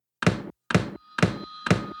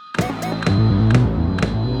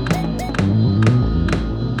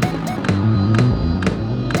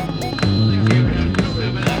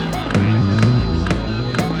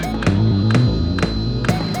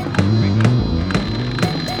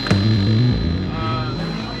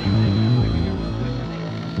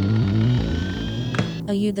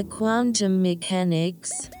Are you the quantum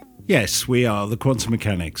mechanics? Yes, we are the Quantum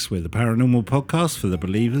Mechanics. We're the paranormal podcast for the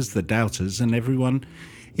believers, the doubters, and everyone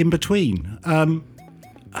in between.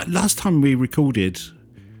 Last time we recorded,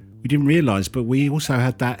 we didn't realise, but we also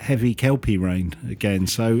had that heavy Kelpie rain again.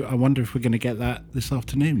 So I wonder if we're going to get that this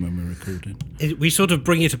afternoon when we're recording. We sort of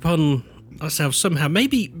bring it upon ourselves somehow.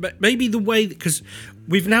 Maybe the way, because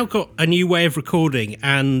we've now got a new way of recording,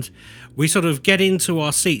 and we sort of get into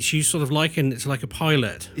our seats. You sort of liken it to like a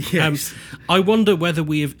pilot. Yes. I wonder whether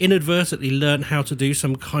we have inadvertently learned how to do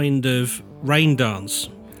some kind of rain dance.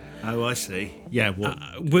 Oh, I see. Yeah,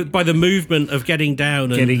 by the movement of getting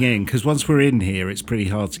down and getting in, because once we're in here, it's pretty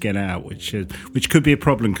hard to get out, which could be a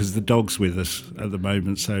problem because the dog's with us at the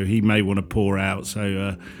moment, so he may want to pour out.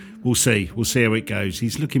 So we'll see. We'll see how it goes.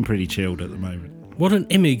 He's looking pretty chilled at the moment. What an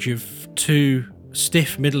image of two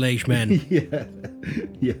stiff middle-aged men.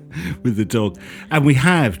 yeah, with the dog. And we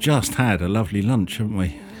have just had a lovely lunch, haven't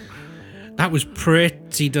we? That was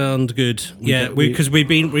pretty darned good. Because we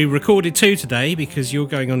recorded 2 today because you're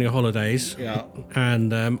going on your holidays. Yeah.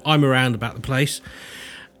 And I'm around about the place.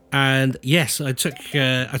 And yes, I took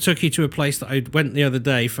you to a place that I went the other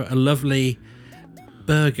day for a lovely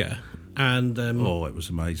burger. And it was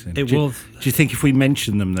amazing. Do you think if we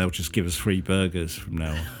mention them, they'll just give us free burgers from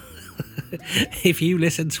now on? If you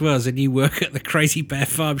listen to us and you work at the Crazy Bear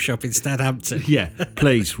Farm Shop in Stadhampton. Yeah,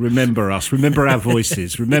 please remember us. Remember our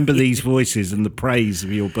voices. Remember these voices and the praise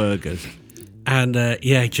of your burgers. And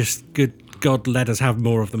just good God, let us have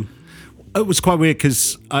more of them. It was quite weird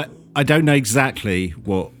because I don't know exactly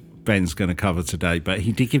what Ben's going to cover today, but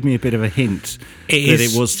he did give me a bit of a hint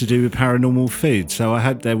it was to do with paranormal food. So I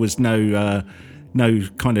hope there was no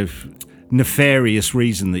kind of nefarious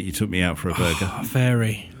reason that you took me out for a burger.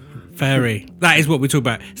 Fairy. That is what we talk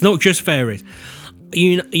about. It's not just fairies.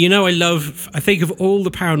 You know, I think of all the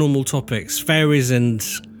paranormal topics, fairies and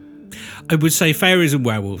I would say fairies and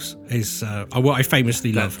werewolves is what I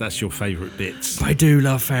famously love. That's your favourite bits. I do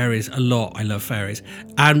love fairies a lot. I love fairies,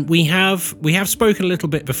 and we have spoken a little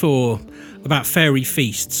bit before about fairy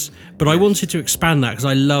feasts, but I wanted to expand that because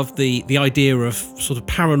I love the idea of sort of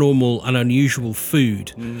paranormal and unusual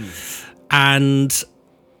food, and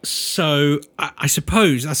so I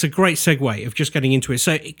suppose that's a great segue of just getting into it.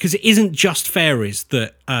 So, because it isn't just fairies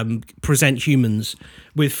that present humans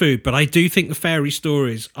with food, but I do think the fairy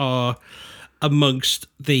stories are amongst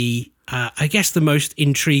the, I guess, the most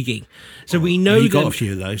intriguing. So we know you got a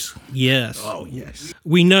few of those. Yes. Oh, yes.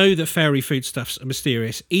 We know that fairy foodstuffs are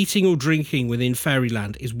mysterious. Eating or drinking within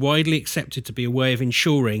fairyland is widely accepted to be a way of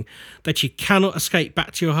ensuring that you cannot escape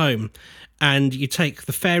back to your home, and you take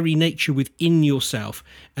the fairy nature within yourself,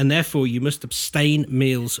 and therefore you must abstain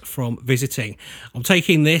meals from visiting. I'm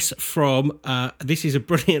taking this from, this is a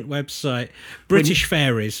brilliant website, British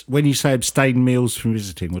Fairies. When you say abstain meals from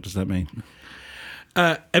visiting, what does that mean?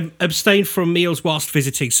 Abstain from meals whilst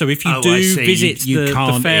visiting. So if you visit you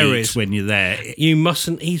can't the fairies, eat when you're there. You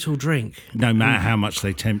mustn't eat or drink. No matter how much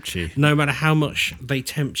they tempt you.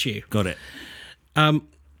 Got it.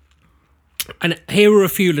 And here are a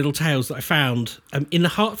few little tales that I found. In the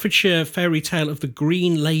Hertfordshire fairy tale of the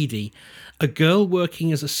Green Lady, a girl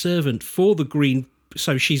working as a servant for the Green,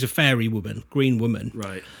 so she's a fairy woman, green woman,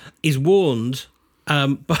 right, is warned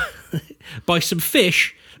by some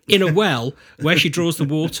fish in a well where she draws the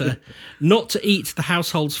water not to eat the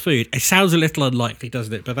household's food. It sounds a little unlikely,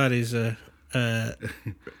 doesn't it? But that is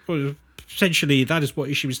essentially that is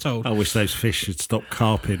what she was told. I wish those fish should stop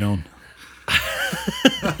carping on.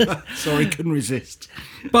 Sorry, couldn't resist.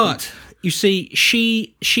 But you see,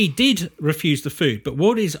 she did refuse the food. But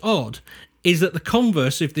what is odd is that the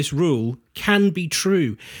converse of this rule can be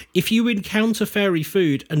true. If you encounter fairy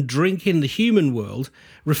food and drink in the human world,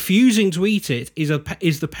 refusing to eat it is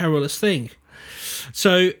the perilous thing.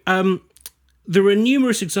 So there are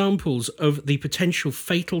numerous examples of the potential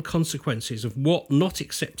fatal consequences of what not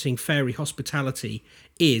accepting fairy hospitality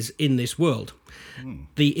is in this world.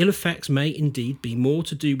 The ill effects may indeed be more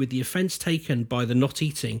to do with the offence taken by the not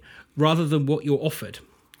eating rather than what you're offered.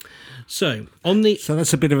 So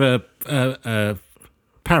that's a bit of a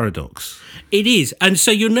paradox. It is, and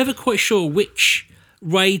so you're never quite sure which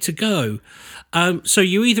way to go. So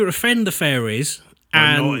you either offend the fairies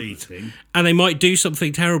and not eating, and they might do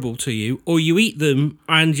something terrible to you, or you eat them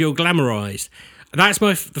and you're glamorized. That's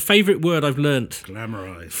the favourite word I've learnt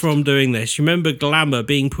from doing this. You remember glamour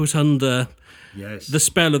being put under the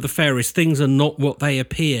spell of the fairies. Things are not what they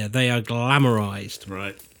appear. They are glamorized.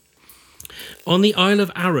 Right. On the Isle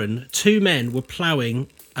of Arran, 2 men were ploughing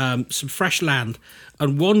some fresh land,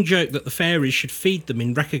 and one joked that the fairies should feed them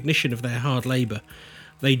in recognition of their hard labour.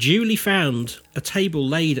 They duly found a table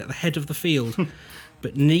laid at the head of the field,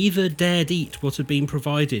 but neither dared eat what had been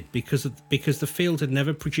provided because the field had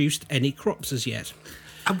never produced any crops as yet.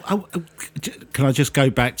 Can I just go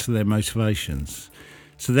back to their motivations?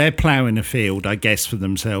 So they're ploughing a field, I guess, for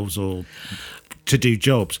themselves or to do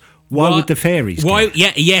jobs. Why would the fairies?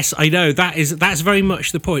 Yes, I know that's very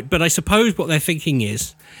much the point. But I suppose what they're thinking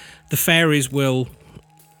is the fairies will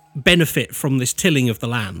benefit from this tilling of the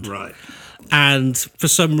land, right? And for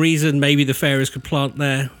some reason, maybe the fairies could plant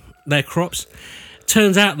their crops.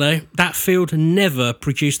 Turns out, though, that field never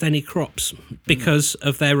produced any crops because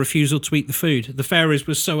of their refusal to eat the food. The fairies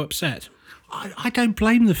were so upset. I don't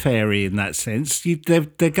blame the fairy in that sense.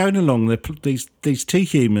 They're going along, these two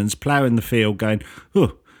humans ploughing the field going,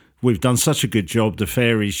 oh, we've done such a good job, the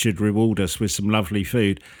fairies should reward us with some lovely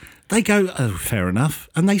food. They go, oh, fair enough.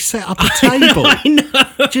 And they set up a table. I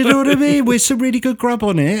know. Do you know what I mean? With some really good grub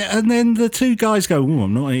on it. And then the two guys go, oh,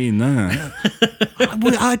 I'm not eating that.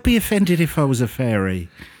 I'd be offended if I was a fairy.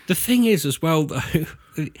 The thing is, as well, though,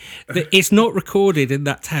 that it's not recorded in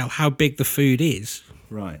that tale how big the food is.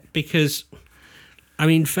 Right. Because, I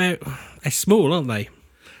mean, they're small, aren't they?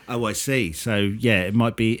 Oh, I see. So, yeah, it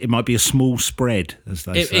might be a small spread, as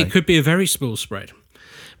they say. It could be a very small spread.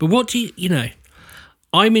 But what do you know...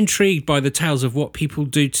 I'm intrigued by the tales of what people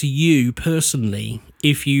do to you personally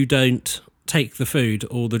if you don't take the food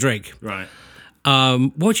or the drink. Right.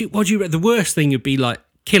 What do you? The worst thing would be like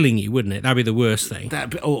killing you, wouldn't it? That'd be the worst thing.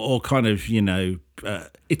 Or kind of,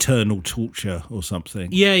 eternal torture or something.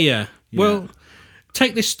 Yeah. Well,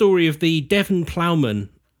 take this story of the Devon ploughman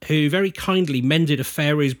who very kindly mended a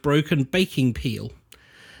fairy's broken baking peel.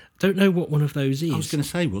 Don't know what one of those is. I was going to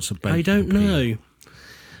say, what's a baking peel? I don't know.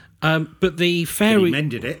 But the fairy...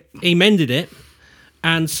 He mended it,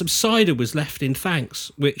 and some cider was left in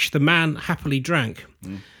thanks, which the man happily drank.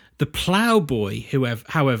 The ploughboy,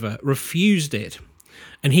 however, refused it,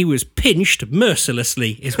 and he was pinched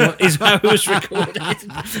mercilessly, is how it was recorded.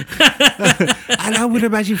 And I would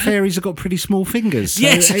imagine fairies have got pretty small fingers, so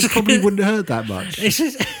yes, it probably wouldn't hurt that much.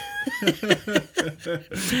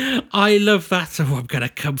 I love that. Oh, I'm going to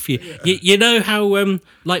come for you. You know how,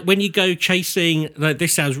 like when you go chasing, like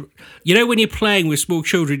this sounds, when you're playing with small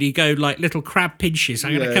children, you go like little crab pinches.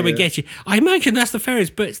 I'm going to come and get you. I imagine that's the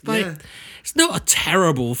fairies, but it's like, it's not a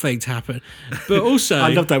terrible thing to happen. But also,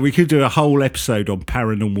 I love that. We could do a whole episode on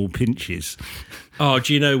paranormal pinches. Oh,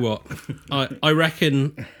 do you know what? I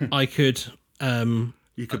reckon I could.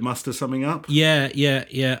 You could muster something up? Yeah,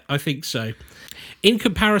 I think so. In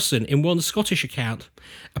comparison, in one Scottish account,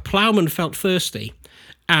 a ploughman felt thirsty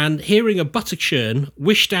and, hearing a butter churn,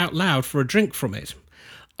 wished out loud for a drink from it.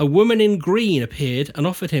 A woman in green appeared and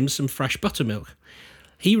offered him some fresh buttermilk.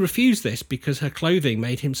 He refused this because her clothing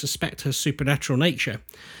made him suspect her supernatural nature.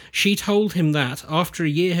 She told him that, after a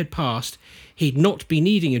year had passed, he'd not be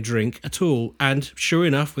needing a drink at all, and, sure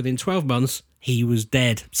enough, within 12 months, he was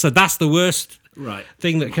dead. So that's the worst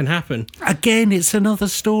thing that can happen. Again, it's another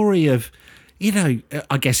story of...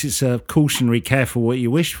 I guess it's a cautionary careful what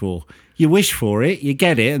you wish for. You wish for it, you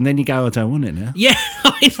get it, and then you go, I don't want it now. Yeah,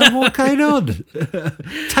 I know. So what's going on?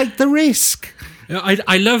 Take the risk.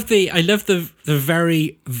 I love the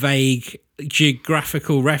very vague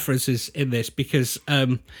geographical references in this because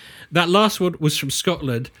that last one was from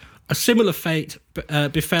Scotland. A similar fate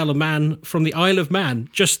befell a man from the Isle of Man,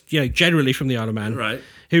 just generally from the Isle of Man, right,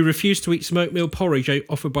 who refused to eat smoked meal porridge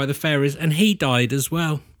offered by the fairies, and he died as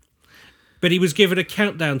well. But he was given a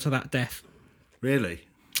countdown to that death. Really?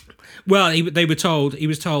 Well, he was told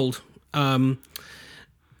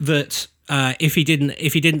that if he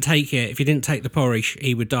didn't take the porridge,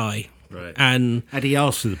 he would die. Right. And had he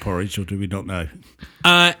asked for the porridge, or do we not know?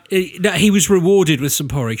 He was rewarded with some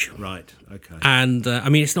porridge. Right. Okay. And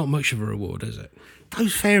it's not much of a reward, is it?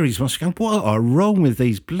 Those fairies must go, what are wrong with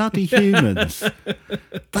these bloody humans?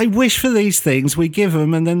 They wish for these things, we give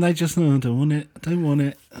them, and then they just, I don't want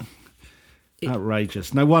it.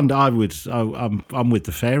 Outrageous. No wonder I'm with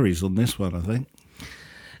the fairies on this one, I think.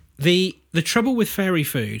 The trouble with fairy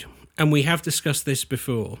food, and we have discussed this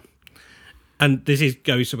before, and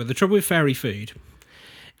goes somewhere. The trouble with fairy food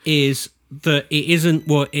is that it isn't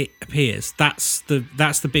what it appears. That's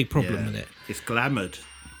the big problem with it. It's glamoured.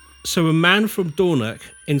 So a man from Dornoch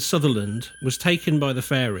in Sutherland was taken by the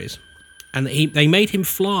fairies, and they made him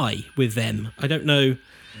fly with them. I don't know,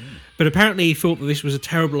 but apparently he thought that this was a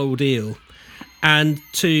terrible ordeal. And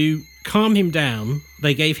to calm him down,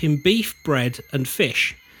 they gave him beef, bread and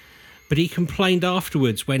fish. But he complained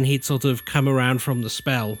afterwards, when he'd sort of come around from the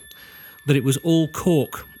spell, that it was all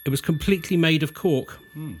cork. It was completely made of cork.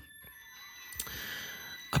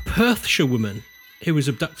 A Perthshire woman who was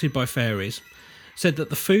abducted by fairies said that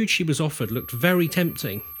the food she was offered looked very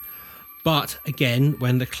tempting. But again,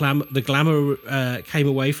 when the glamour came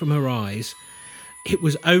away from her eyes, it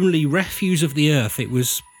was only refuse of the earth. It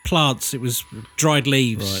was plants, it was dried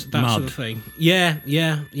leaves, Right, that mud. sort of thing. Yeah.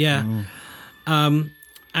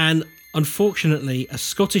 And unfortunately, a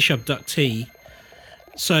Scottish abductee.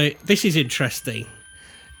 So this is interesting.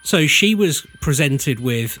 So she was presented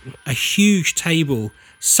with a huge table,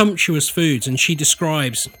 sumptuous foods, and she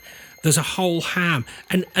describes there's a whole ham.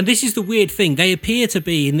 And this is the weird thing. They appear to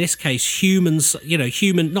be, in this case, humans,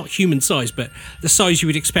 not human size, but the size you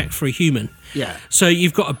would expect for a human. Yeah. So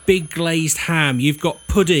you've got a big glazed ham, you've got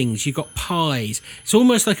puddings, you've got pies. It's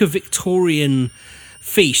almost like a Victorian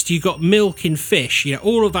feast. You've got milk in fish,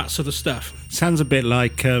 all of that sort of stuff. Sounds a bit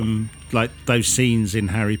like those scenes in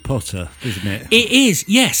Harry Potter, doesn't it? It is,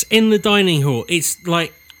 yes, in the dining hall. It's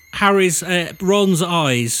like Ron's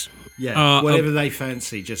eyes. Yeah, whatever they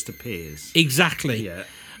fancy just appears. Exactly. Yeah.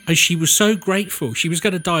 And she was so grateful. She was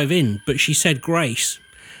going to dive in, but she said grace.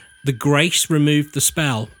 The grace removed the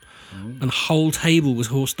spell, and the whole table was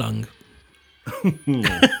horse dung.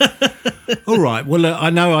 All right. Well, I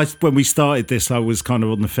know when we started this, I was kind of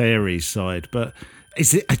on the fairies side, but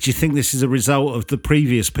do you think this is a result of the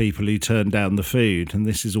previous people who turned down the food, and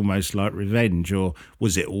this is almost like revenge, or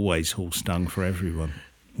was it always horse dung for everyone?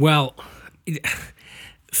 Well,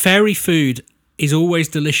 fairy food is always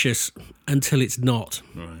delicious until it's not.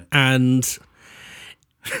 Right. And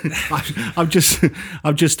I'm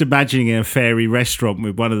just imagining a fairy restaurant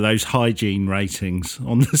with one of those hygiene ratings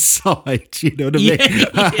on the side. You know what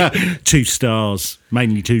I mean? 2 stars,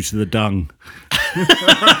 mainly due to the dung.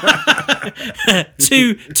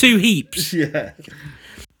 two heaps. Yeah.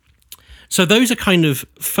 So those are kind of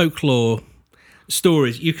folklore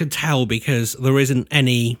stories. You can tell because there isn't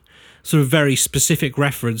any sort of very specific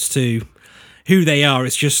reference to who they are.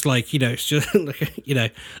 It's just like, it's just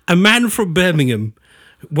like, a man from Birmingham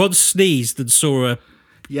once sneezed and saw a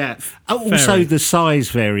Also, fairy. the size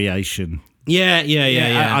variation. Yeah.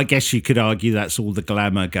 I guess you could argue that's all the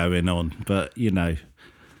glamour going on, but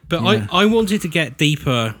But I wanted to get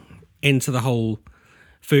deeper into the whole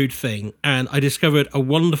food thing, and I discovered a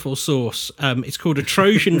wonderful source. It's called a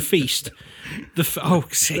Trojan Feast.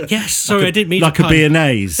 Yes, sorry, I didn't mean like to a pun.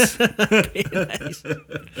 Bearnaise.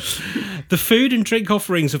 The Food and Drink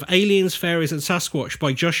Offerings of Aliens, Fairies and Sasquatch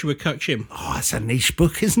by Joshua Cutchin. Oh, that's a niche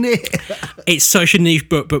book, isn't it? It's such a niche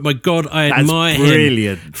book, but my God, I That's admire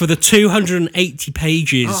brilliant. him for the 280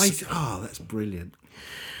 pages. That's brilliant.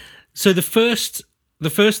 So the first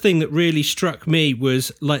thing that really struck me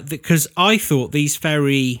was because I thought these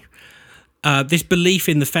this belief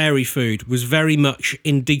in the fairy food was very much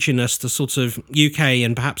indigenous to sort of UK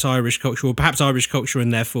and perhaps Irish culture, or perhaps Irish culture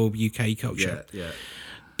and therefore UK culture. Yeah.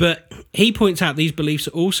 But he points out these beliefs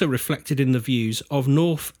are also reflected in the views of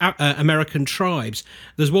North American tribes.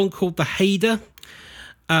 There's one called the Haida,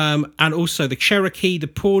 and also the Cherokee, the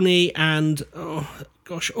Pawnee, and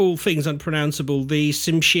all things unpronounceable, the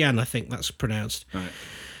Tsimshian, I think that's pronounced. Right.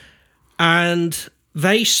 And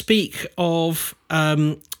they speak of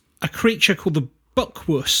a creature called the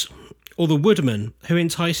buckwuss, or the woodman, who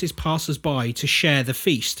entices passers-by to share the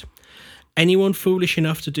feast. Anyone foolish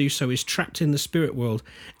enough to do so is trapped in the spirit world,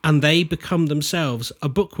 and they become themselves a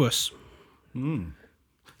buckwuss.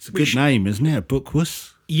 It's a good name, isn't it? A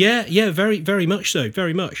bookwuss. Yeah, very, very much so,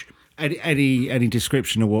 very much. Any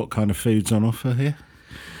description of what kind of food's on offer here?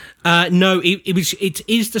 No, it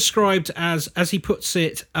is described as he puts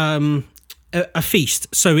it, a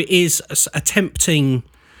feast. So it is a tempting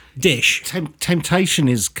dish. Temptation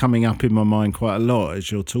is coming up in my mind quite a lot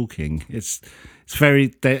as you're talking. It's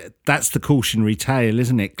very that's the cautionary tale,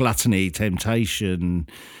 isn't it? Gluttony, temptation,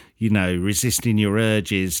 resisting your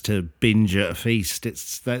urges to binge at a feast.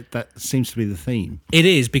 It's that seems to be the theme. It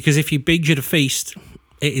is, because if you binge at a feast,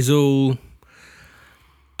 it is all.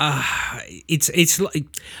 It's like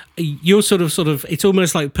you're sort of. It's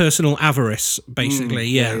almost like personal avarice, basically.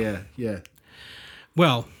 Yeah.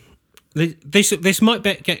 Well, this might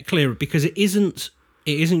get clearer because it isn't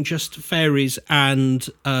just fairies and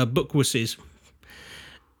bookwusses.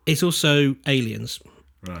 It's also aliens.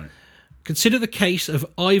 Right. Consider the case of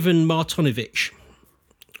Ivan Martonovich.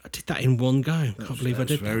 I did that in one go. Can't believe I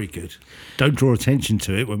did that. Very good. Don't draw attention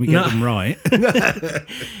to it when we get them right.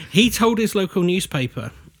 He told his local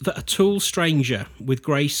newspaper that a tall stranger with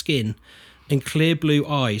grey skin and clear blue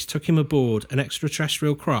eyes took him aboard an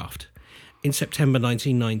extraterrestrial craft in September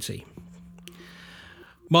 1990.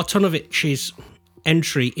 Martonovich's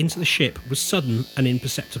entry into the ship was sudden and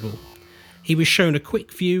imperceptible. He was shown a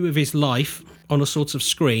quick view of his life on a sort of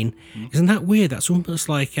screen. Isn't that weird? That's almost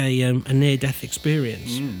like a near-death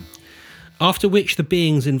experience. After which the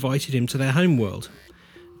beings invited him to their homeworld.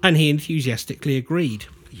 And he enthusiastically agreed.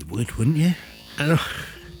 You would, wouldn't you? And,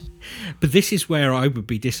 but this is where I would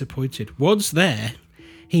be disappointed. Once there,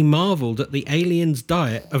 he marvelled at the aliens'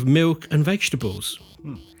 diet of milk and vegetables.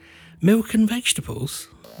 Milk and vegetables?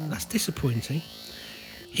 That's disappointing.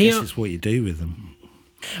 This is what you do with them.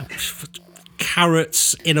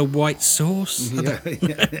 Carrots in a white sauce.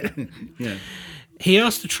 Yeah. He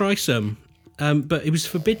asked to try some, but it was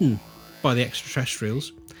forbidden by the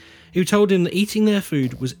extraterrestrials, who told him that eating their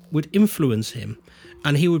food would influence him,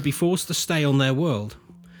 and he would be forced to stay on their world.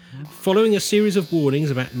 Following a series of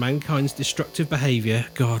warnings about mankind's destructive behaviour,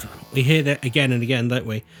 God, we hear that again and again, don't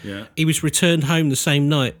we? Yeah. He was returned home the same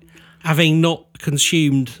night, having not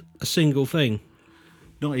consumed a single thing.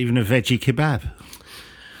 Not even a veggie kebab.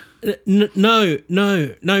 No,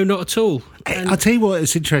 not at all. I'll tell you what,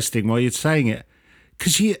 it's interesting while you're saying it,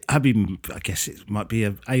 because I guess it might be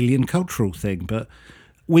an alien cultural thing, but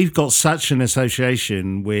we've got such an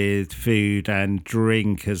association with food and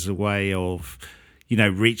drink as a way of,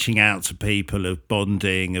 reaching out to people, of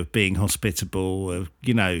bonding, of being hospitable, of,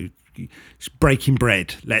 breaking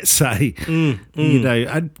bread, let's say.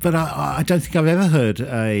 But I don't think I've ever heard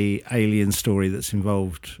a alien story that's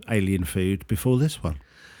involved alien food before this one.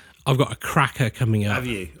 I've got a cracker coming up. Have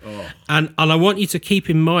you? Oh. And I want you to keep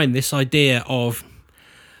in mind this idea of,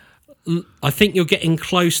 I think you're getting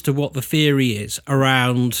close to what the theory is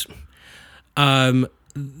around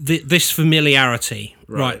this familiarity,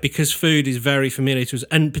 right? Because food is very familiar to us.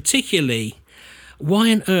 And particularly,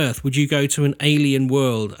 why on earth would you go to an alien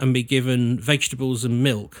world and be given vegetables and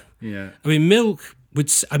milk? Yeah. I mean, milk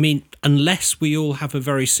unless we all have a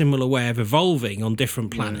very similar way of evolving on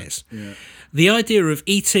different planets. Yeah. The idea of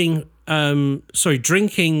drinking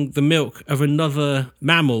the milk of another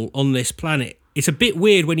mammal on this planet, it's a bit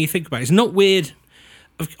weird when you think about it. It's not weird.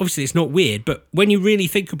 Obviously, it's not weird, but when you really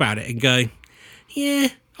think about it and go, yeah,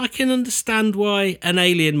 I can understand why an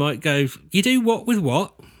alien might go, you do what with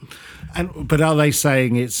what? But are they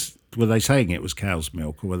saying were they saying it was cow's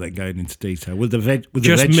milk, or were they going into detail? With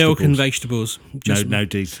just milk and vegetables. No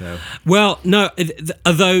detail. Well, no,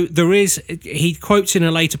 although he quotes in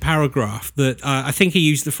a later paragraph that I think he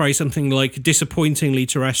used the phrase something like disappointingly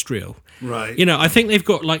terrestrial. Right. I think they've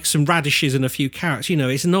got like some radishes and a few carrots.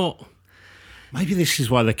 It's not... Maybe this is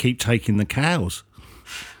why they keep taking the cows.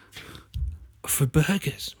 For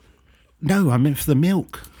burgers? No, I meant for the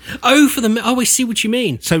milk. Oh, I see what you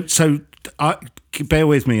mean. So bear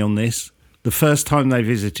with me on this. The first time they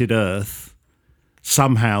visited Earth,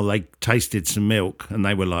 somehow they tasted some milk and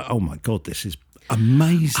they were like, oh my God, this is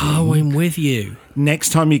amazing. Oh, I'm with you.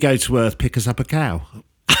 Next time you go to Earth, pick us up a cow.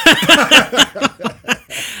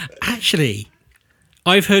 Actually,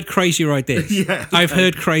 I've heard crazier ideas. Yeah. I've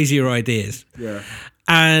heard crazier ideas. Yeah.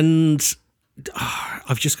 And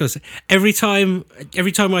I've just got to say, every time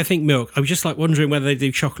I think milk, I'm just like wondering whether they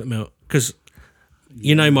do chocolate milk, because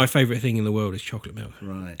my favourite thing in the world is chocolate milk.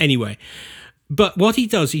 Right. Anyway, but what he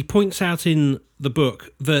does, he points out in the book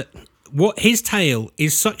that what his tale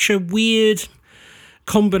is such a weird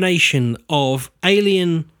combination of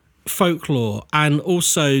alien folklore and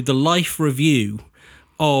also the life review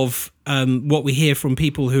of what we hear from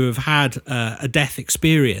people who have had a death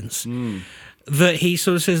experience. That he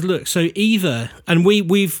sort of says, look, so either, and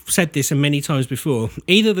we've said this many times before,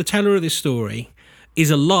 either the teller of this story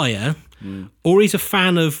is a liar or he's a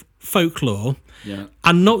fan of folklore,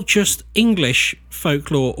 and not just English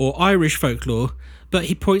folklore or Irish folklore, but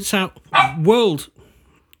he points out world.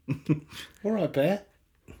 All right, Bear.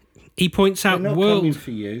 He points out They're not world. coming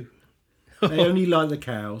for you. They only like the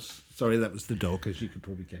cows. Sorry, that was the dog, as you could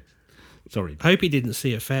probably guess. Sorry. I hope he didn't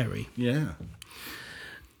see a fairy. Yeah.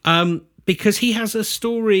 Because he has a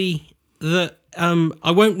story that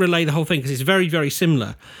I won't relay the whole thing because it's very, very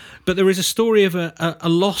similar. But there is a story of a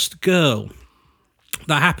lost girl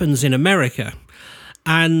that happens in America,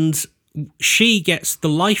 and she gets the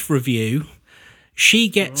life review. She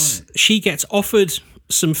gets offered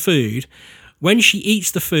some food. When she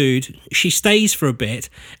eats the food, she stays for a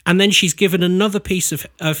bit, and then she's given another piece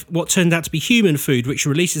of what turned out to be human food, which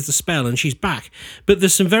releases the spell, and she's back. But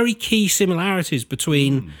there's some very key similarities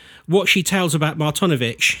between what she tells about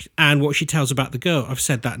Martinovich and what she tells about the girl. I've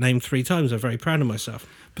said that name 3 times. I'm very proud of myself.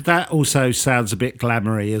 But that also sounds a bit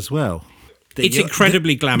glamoury as well. It's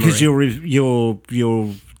incredibly glamorous. Because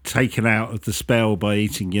you're taken out of the spell by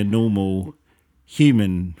eating your normal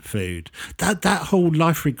human food. That whole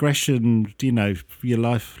life regression, your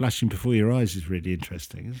life flashing before your eyes is really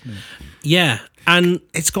interesting, isn't it? Yeah, and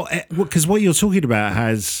it's got, because what you're talking about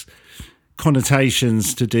has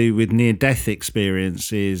connotations to do with near-death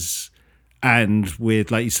experiences and with,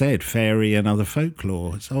 like you said, fairy and other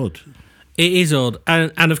folklore. It's odd. It is odd,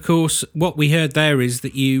 and of course, what we heard there is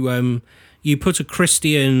that you put a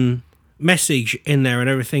Christian message in there, and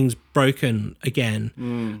everything's broken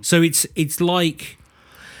again. So it's like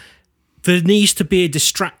there needs to be a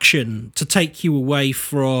distraction to take you away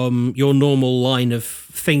from your normal line of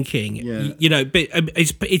thinking. You know, but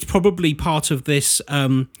it's probably part of this,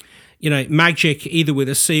 magic, either with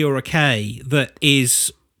a C or a K, that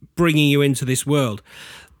is bringing you into this world.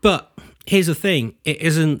 But here's the thing, it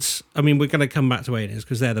isn't, I mean, we're going to come back to aliens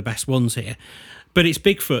because they're the best ones here, but it's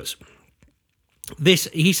Bigfoot.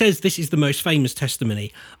 He says this is the most famous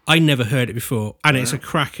testimony. I never heard it before, and it's a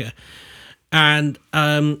cracker. And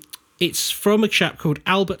it's from a chap called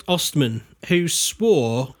Albert Ostman, who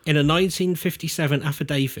swore in a 1957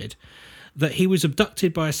 affidavit that he was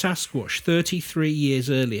abducted by a Sasquatch 33 years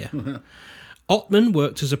earlier. Ottman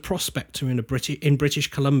worked as a prospector in British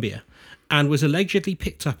Columbia and was allegedly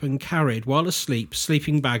picked up and carried while asleep,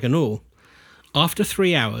 sleeping bag and all. After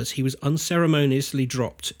 3 hours, he was unceremoniously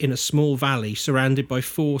dropped in a small valley surrounded by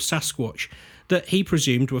 4 Sasquatch that he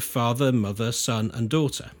presumed were father, mother, son and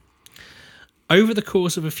daughter. Over the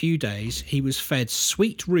course of a few days, he was fed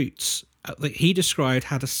sweet roots that he described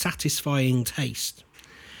had a satisfying taste.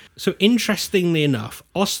 So interestingly enough,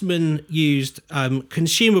 Ostman used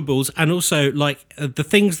consumables and also the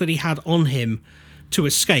things that he had on him to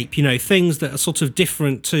escape, things that are sort of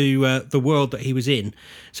different to the world that he was in.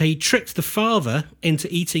 So he tricked the father into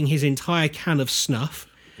eating his entire can of snuff,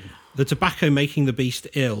 the tobacco making the beast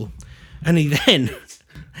ill. And he then...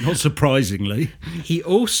 Not surprisingly. He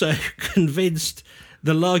also convinced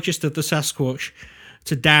the largest of the Sasquatch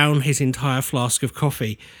to down his entire flask of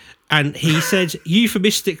coffee. And he said,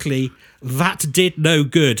 euphemistically, that did no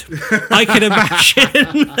good. I can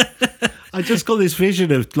imagine. I just got this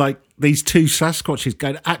vision of these 2 Sasquatches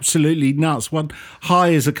going absolutely nuts. One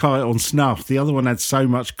high as a kite on snuff. The other one had so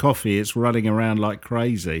much coffee, it's running around like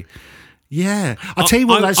crazy. Yeah. I'll tell you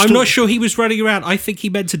what, I'm not sure he was running around. I think he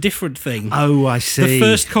meant a different thing. Oh, I see. The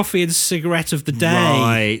first coffee and cigarette of the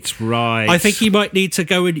day. Right. I think he might need to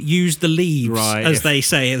go and use the leaves, as they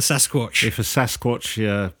say in Sasquatch. If a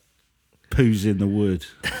Sasquatch poos in the wood,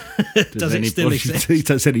 does it still exist?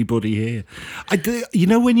 Does anybody hear?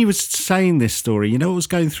 When you were saying this story, what was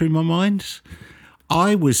going through my mind?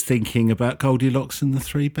 I was thinking about Goldilocks and the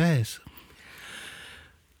 3 Bears.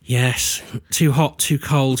 Yes, too hot, too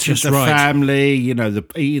cold, just the right. The family,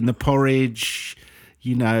 eating the porridge,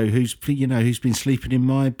 who's been sleeping in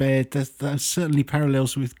my bed. There's certainly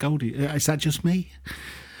parallels with Goldie. Is that just me?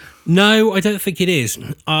 No, I don't think it is.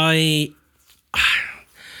 I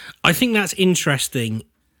think that's interesting,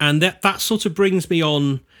 and that sort of brings me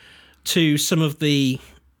on to some of the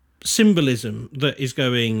symbolism that is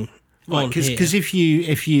going on here. Because if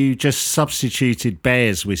you just substituted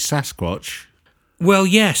bears with Sasquatch. Well,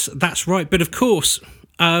 yes, that's right. But of course,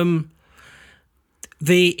 it's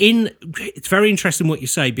very interesting what you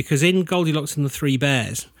say, because in Goldilocks and the 3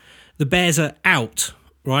 Bears, the bears are out,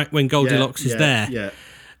 right, when Goldilocks is there. Yeah.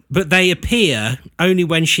 But they appear only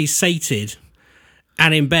when she's sated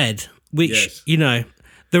and in bed, which,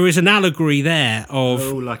 there is an allegory there of...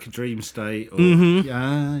 Oh, like a dream state. Or,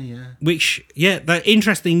 Yeah. Which, they're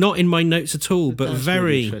interesting, not in my notes at all, but That's very...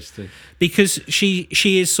 really interesting. Because she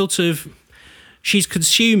is sort of... She's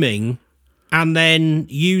consuming and then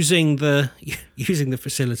using the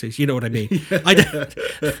facilities. You know what I mean?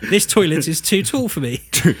 This toilet is too tall for me.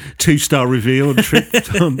 2-star review on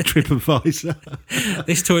TripAdvisor.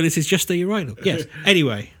 This toilet is just a urinal. Yes.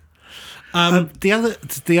 Anyway, the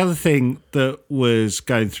other thing that was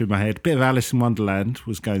going through my head, a bit of Alice in Wonderland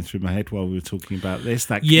was going through my head while we were talking about this.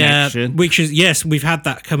 That connection, which is we've had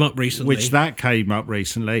that come up recently.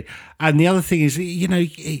 And the other thing is,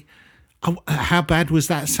 how bad was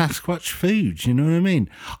that Sasquatch food? You know what I mean?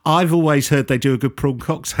 I've always heard they do a good prawn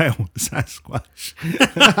cocktail, Sasquatch.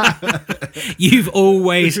 You've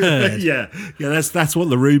always heard? Yeah. That's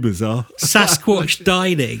what the rumours are. Sasquatch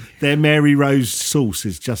dining. Their Mary Rose sauce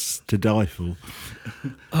is just to die for.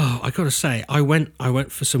 Oh, I got to say, I went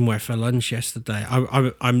for somewhere for lunch yesterday.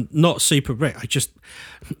 I'm not super rich.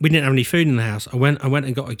 We didn't have any food in the house. I went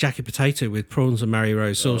and got a jacket potato with prawns and Mary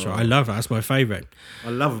Rose sauce. I love it. That's my favourite.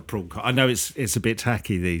 I love a prawn cocktail. I know it's a bit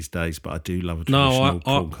tacky these days, but I do love a traditional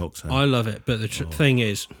prawn cocktail. I love it. But the thing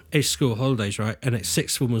is, it's school holidays, right? And it's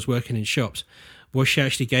sixth one was working in shops. What she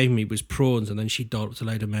actually gave me was prawns, and then she dolloped a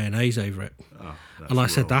load of mayonnaise over it. And I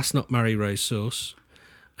said, that's not Mary Rose sauce.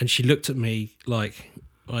 And she looked at me like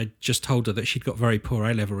I just told her that she'd got very poor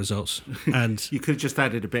A-level results. And you could have just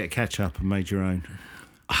added a bit of ketchup and made your own.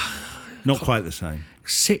 Not quite the same.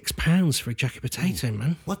 £6 for a jacket potato,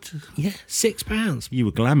 man. What? Yeah, £6. You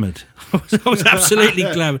were glamoured. I was absolutely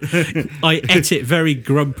glad. I ate it very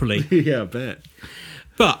grumpily. Yeah, I bet.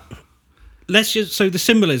 But so the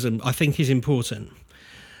symbolism, I think, is important.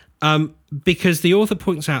 Because the author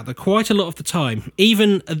points out that quite a lot of the time,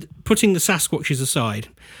 even putting the Sasquatches aside,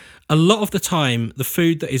 a lot of the time the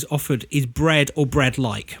food that is offered is bread or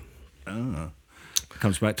bread-like.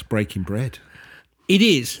 Comes back to breaking bread. It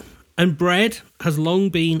is. And bread has long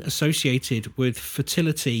been associated with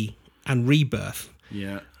fertility and rebirth.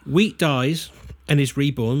 Yeah. Wheat dies and is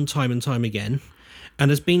reborn time and time again, and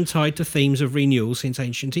has been tied to themes of renewal since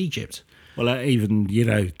ancient Egypt. Well, even,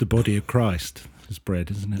 the body of Christ is bread,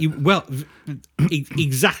 isn't it?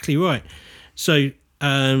 Exactly right. So,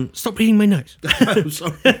 stop reading my notes. I'm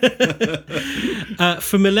sorry.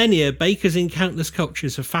 For millennia, bakers in countless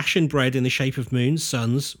cultures have fashioned bread in the shape of moons,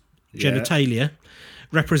 suns, genitalia,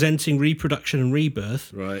 representing reproduction and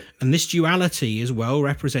rebirth. Right. And this duality is well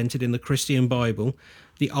represented in the Christian Bible.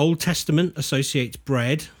 The Old Testament associates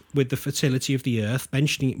bread with the fertility of the earth,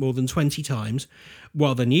 mentioning it more than 20 times,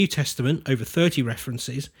 while the New Testament, over 30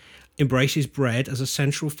 references, embraces bread as a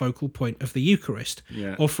central focal point of the Eucharist,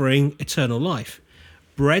 offering eternal life.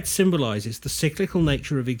 Bread symbolises the cyclical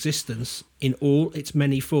nature of existence in all its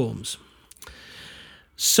many forms.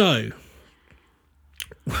 So,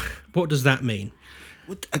 what does that mean?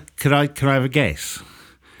 Can I have a guess?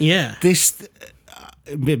 Yeah. This,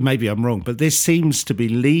 maybe I'm wrong, but this seems to be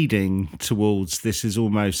leading towards this is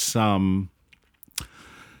almost some.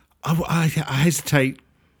 I hesitate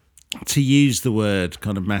to use the word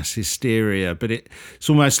kind of mass hysteria, but it's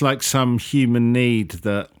almost like some human need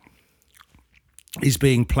that is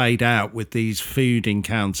being played out with these food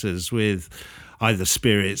encounters with either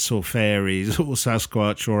spirits or fairies or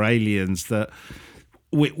Sasquatch or aliens that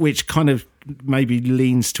which kind of maybe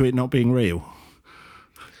leans to it not being real.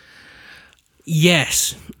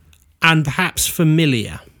 Yes, and perhaps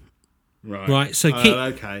familiar. Right. So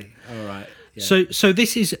okay. All right. Yeah. So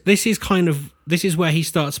this is where he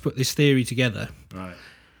starts to put this theory together. Right.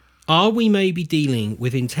 Are we maybe dealing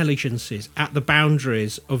with intelligences at the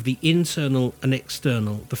boundaries of the internal and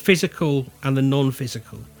external, the physical and the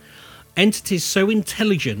non-physical? Entities so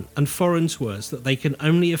intelligent and foreign to us that they can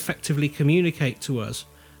only effectively communicate to us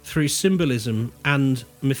through symbolism and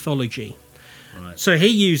mythology. Right. So he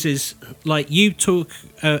uses, like you talk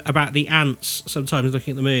about the ants sometimes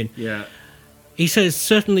looking at the moon. Yeah. He says,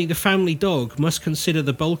 certainly the family dog must consider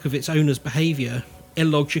the bulk of its owner's behaviour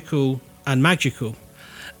illogical and magical.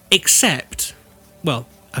 Except, well,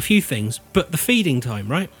 a few things, but the feeding time,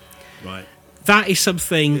 right? Right. That is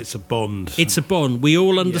something... It's a bond. It's a bond. We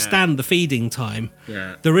all understand the feeding time.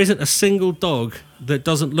 Yeah. There isn't a single dog that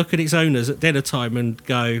doesn't look at its owners at dinner time and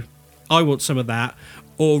go, I want some of that,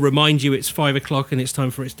 or remind you it's 5 o'clock and it's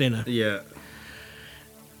time for its dinner. Yeah.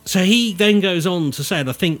 So he then goes on to say, and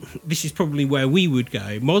I think this is probably where we would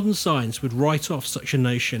go, modern science would write off such a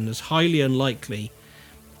notion as highly unlikely.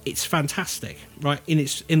 It's fantastic, right? In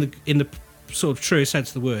the sort of truest sense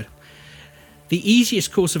of the word. The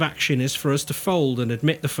easiest course of action is for us to fold and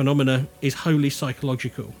admit the phenomena is wholly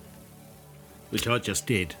psychological. Which I just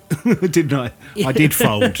did, didn't I? I did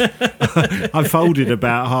fold. I folded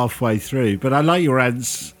about halfway through, but I like your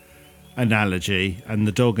ants analogy, and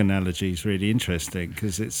the dog analogy is really interesting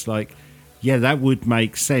because it's like, yeah, that would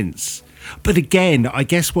make sense. But again, I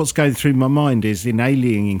guess what's going through my mind is in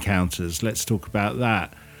alien encounters, let's talk about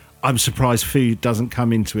that. I'm surprised food doesn't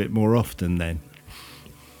come into it more often then.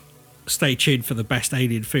 Stay tuned for the best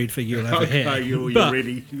alien food thing you'll ever hear. You're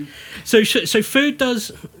really... So food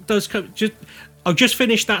does come. I'll just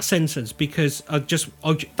finish that sentence because that just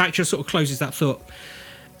sort of closes that thought.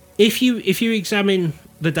 If you examine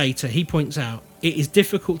the data, he points out it is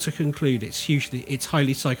difficult to conclude it's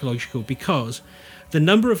highly psychological because the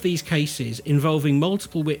number of these cases involving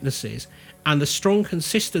multiple witnesses and the strong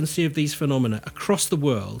consistency of these phenomena across the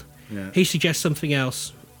world, he suggests something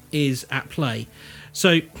else is at play.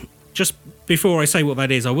 So just before I say what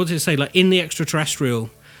that is, I wanted to say, like, in the extraterrestrial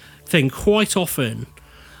thing, quite often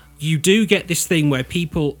you do get this thing where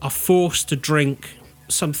people are forced to drink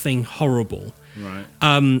something horrible. Right.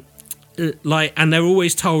 And they're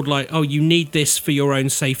always told, like, oh, you need this for your own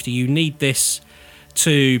safety. You need this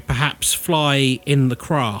to perhaps fly in the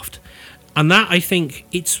craft. And that, I think,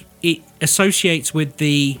 it associates with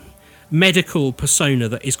the medical persona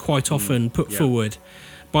that is quite often put forward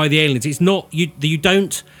by the aliens. It's not, you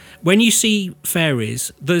don't, when you see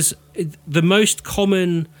fairies, there's the most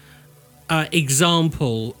common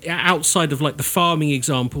example outside of like the farming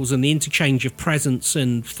examples and the interchange of presents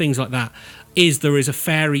and things like that is there is a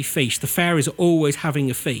fairy feast. The fairies are always having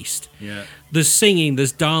a feast. Yeah. There's singing,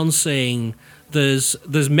 there's dancing, there's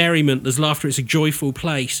merriment, there's laughter. It's a joyful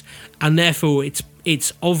place, and therefore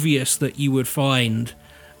it's obvious that you would find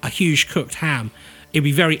a huge cooked ham. It'd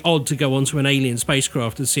be very odd to go onto an alien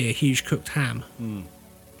spacecraft and see a huge cooked ham.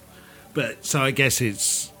 But so I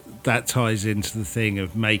guess that ties into the thing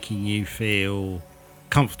of making you feel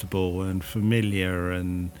comfortable and familiar,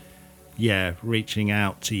 and reaching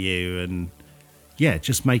out to you, and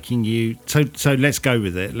just making you. So let's go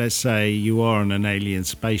with it. Let's say you are on an alien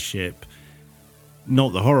spaceship.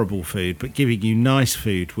 Not the horrible food, but giving you nice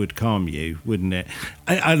food would calm you, wouldn't it?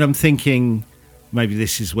 And I'm thinking maybe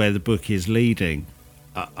this is where the book is leading.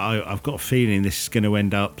 I've got a feeling this is going to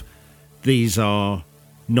end up. These are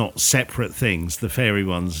not separate things. The fairy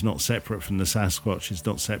one's not separate from the Sasquatch. It's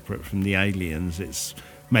not separate from the aliens. It's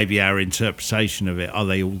maybe our interpretation of it. Are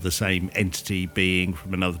they all the same entity, being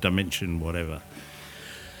from another dimension, whatever?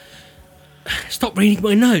 Stop reading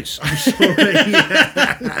my notes. I'm sorry.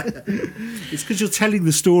 It's because you're telling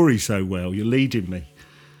the story so well. You're leading me.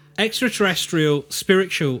 Extraterrestrial,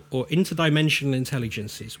 spiritual, or interdimensional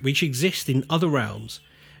intelligences which exist in other realms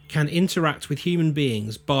can interact with human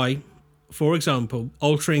beings by, for example,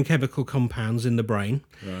 altering chemical compounds in the brain,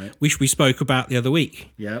 right, which we spoke about the other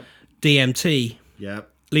week. Yep. DMT, Yep.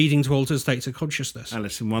 leading to altered states of consciousness.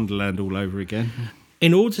 Alice in Wonderland all over again.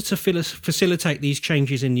 In order to facilitate these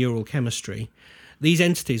changes in neural chemistry, these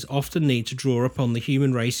entities often need to draw upon the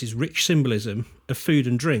human race's rich symbolism of food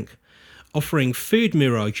and drink, offering food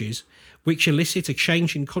mirages which elicit a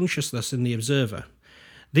change in consciousness in the observer.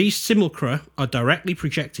 These simulacra are directly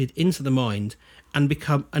projected into the mind and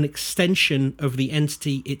become an extension of the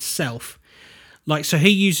entity itself. So he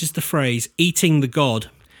uses the phrase "eating the god."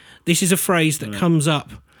 This is a phrase that comes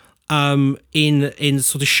up in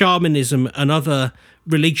sort of shamanism and other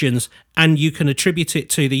religions, and you can attribute it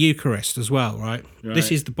to the Eucharist as well, right?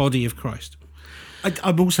 This is the body of Christ.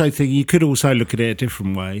 I'm also thinking you could also look at it a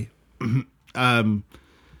different way.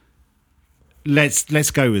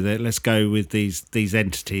 Let's go with it. Let's go with these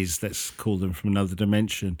entities. Let's call them from another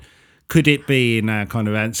dimension. Could it be in our kind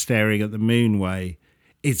of ant staring at the moon way?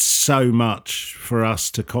 It's so much for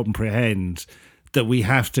us to comprehend that we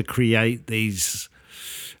have to create these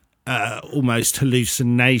almost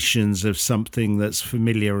hallucinations of something that's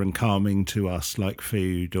familiar and calming to us, like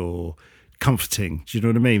food or comforting. Do you know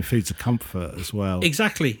what I mean? Food's a comfort as well.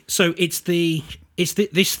 Exactly. So this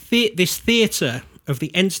theatre of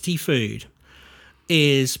the entity food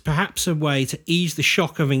is perhaps a way to ease the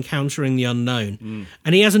shock of encountering the unknown.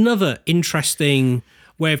 And he has another interesting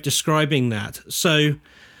way of describing that. So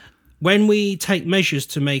when we take measures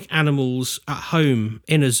to make animals at home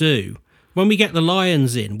in a zoo, when we get the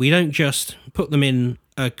lions in, we don't just put them in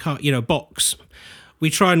a box. We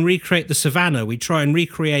try and recreate the savannah. We try and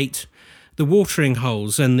recreate the watering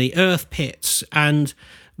holes and the earth pits, and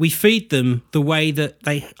we feed them the way that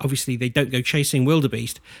they don't go chasing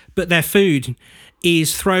wildebeest, but their food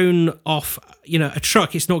is thrown off a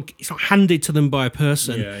truck. It's not handed to them by a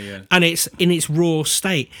person. And it's in its raw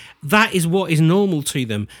state. That is what is normal to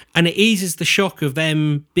them, and it eases the shock of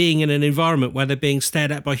them being in an environment where they're being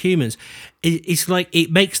stared at by humans. It's like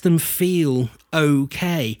it makes them feel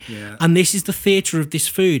okay. And this is the theatre of this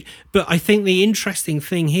food. But I think the interesting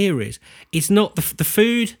thing here is it's not the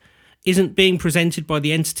food isn't being presented by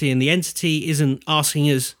the entity, and the entity isn't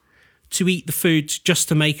asking us to eat the food just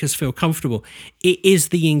to make us feel comfortable. It is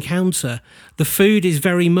the encounter. The food is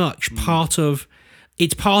very much part of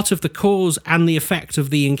the cause and the effect of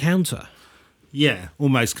the encounter. Yeah,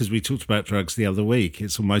 almost, because we talked about drugs the other week.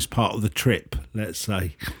 It's almost part of the trip, let's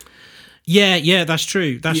say. Yeah, that's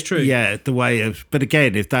true. That's true. Yeah, the way of... But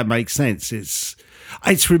again, if that makes sense,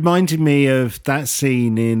 it's reminding me of that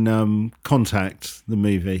scene in Contact, the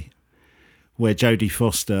movie, where Jodie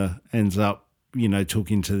Foster ends up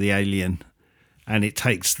talking to the alien, and it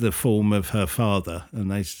takes the form of her father,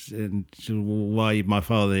 and she said, well, why my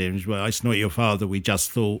father? And well, it's not your father. We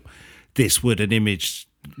just thought this image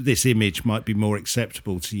might be more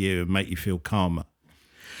acceptable to you and make you feel calmer.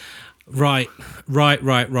 Right.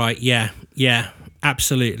 Yeah.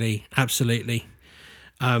 Absolutely.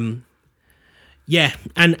 Yeah,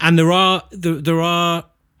 and there are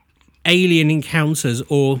alien encounters,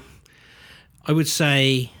 or I would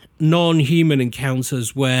say non-human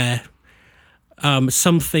encounters, where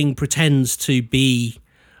something pretends to be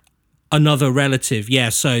another relative. Yeah,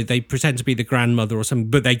 so they pretend to be the grandmother or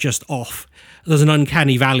something, but they're just off. There's an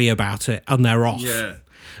uncanny valley about it, and they're off. Yeah.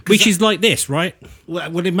 which is like this, right?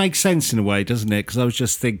 Well, it makes sense in a way, doesn't it? Because I was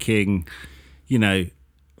just thinking,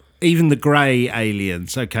 even the grey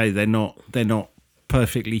aliens, okay, they're not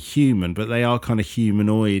perfectly human, but they are kind of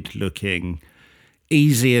humanoid looking.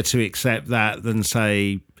 Easier to accept that than,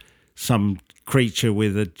 say, some creature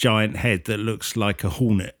with a giant head that looks like a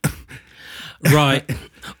hornet. Right.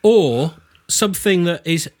 Or something that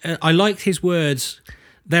is, I liked his words,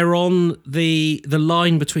 they're on the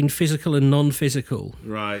line between physical and non-physical.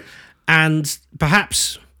 Right. And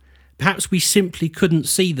perhaps we simply couldn't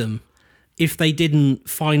see them if they didn't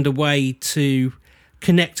find a way to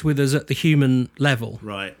connect with us at the human level.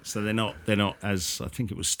 Right. So they're not as, I think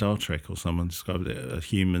it was Star Trek or someone described it,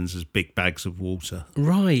 humans as big bags of water.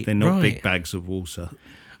 Right. They're not big bags of water.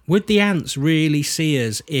 Would the ants really see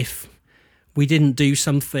us if we didn't do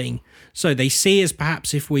something? So they see us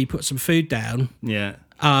perhaps if we put some food down. Yeah.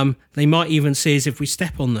 They might even see us if we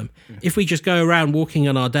step on them. If we just go around walking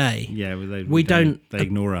on our day. Yeah, well, we don't. They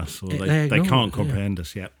ignore us, or they can't comprehend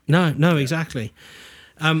us yet. No, exactly.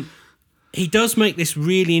 He does make this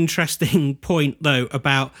really interesting point, though,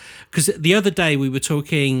 about, because the other day we were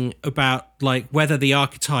talking about like whether the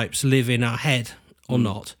archetypes live in our head or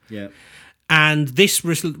not. Yeah. And this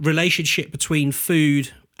relationship between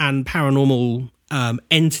food and paranormal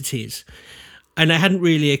entities. And it hadn't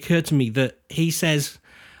really occurred to me that he says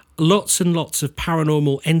lots and lots of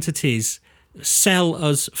paranormal entities sell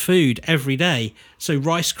us food every day. So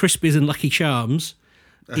Rice Krispies and Lucky Charms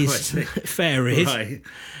is fairies. Right.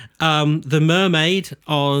 The mermaid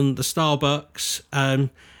on the Starbucks. And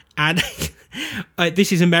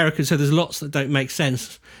this is American, so there's lots that don't make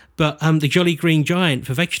sense. But the Jolly Green Giant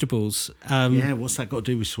for vegetables. What's that got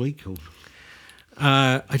to do with sweet corn?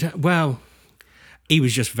 He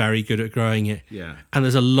was just very good at growing it. Yeah. And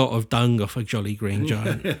there's a lot of dung off a Jolly Green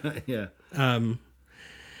Giant. Yeah.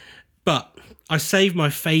 But I saved my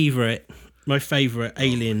favourite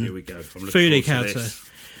alien here we go. food encounter.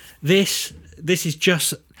 This is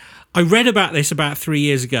just... I read about this about 3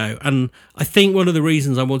 years ago, and I think one of the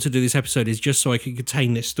reasons I want to do this episode is just so I can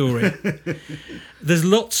contain this story. There's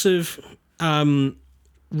lots of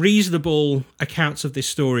reasonable accounts of this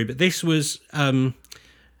story, but this was the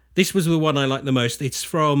one I like the most. It's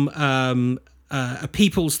from A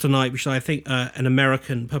People's Tonight, which I think an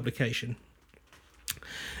American publication.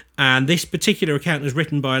 And this particular account is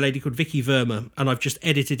written by a lady called Vicky Verma, and I've just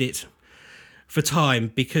edited it for time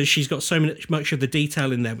because she's got so much of the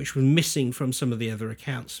detail in there which was missing from some of the other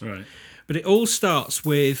accounts. Right. But it all starts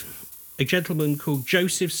with a gentleman called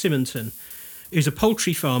Joseph Simonton, who's a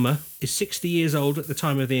poultry farmer, is 60 years old at the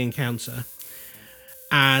time of the encounter,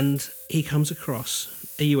 and he comes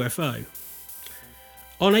across a UFO.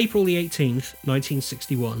 On April the 18th,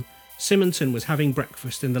 1961, Simonton was having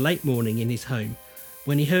breakfast in the late morning in his home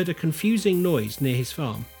when he heard a confusing noise near his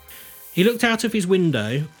farm. He looked out of his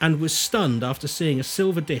window and was stunned after seeing a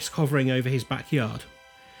silver disc hovering over his backyard.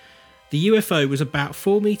 The UFO was about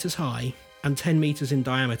 4 metres high and 10 metres in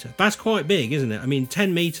diameter. That's quite big, isn't it? I mean,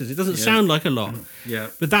 10 metres, it doesn't sound like a lot. Yeah.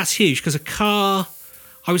 But that's huge because a car,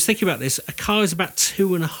 I was thinking about this, a car is about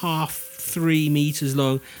 2.5, 3 metres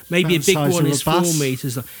long. Maybe a big one is 4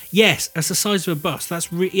 metres long. Yes, that's the size of a bus.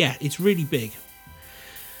 It's really big.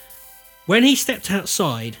 When he stepped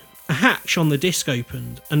outside, a hatch on the disc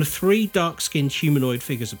opened and 3 dark-skinned humanoid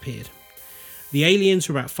figures appeared. The aliens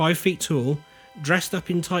were about 5 feet tall, dressed up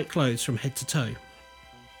in tight clothes from head to toe.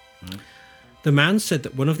 Right. The man said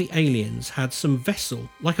that one of the aliens had some vessel,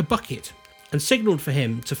 like a bucket, and signalled for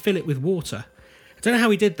him to fill it with water. I don't know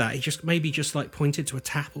how he did that. He just pointed to a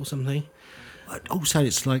tap or something. Also,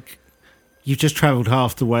 it's like you've just travelled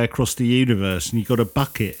half the way across the universe and you've got a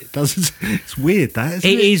bucket. It's weird, that, isn't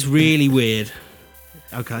it? It is really weird.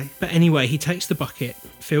 Okay. But anyway, he takes the bucket,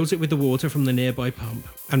 fills it with the water from the nearby pump,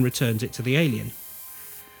 and returns it to the alien.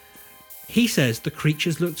 He says the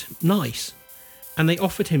creatures looked nice, and they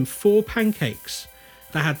offered him 4 pancakes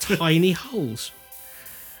that had tiny holes.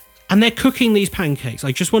 And they're cooking these pancakes.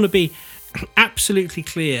 I just want to be absolutely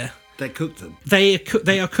clear. They cooked them. They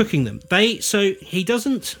are cooking them. So he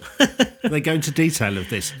doesn't. They go into detail of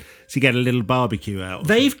this to get a little barbecue out.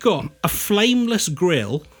 They've got a flameless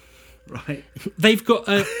grill. Right. They've got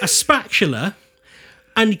a spatula,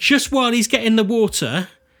 and just while he's getting the water,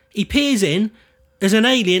 he peers in as an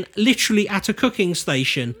alien literally at a cooking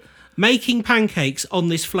station, making pancakes on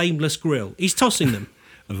this flameless grill. He's tossing them.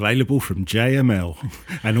 Available from JML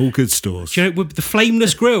and all good stores. Do you know, the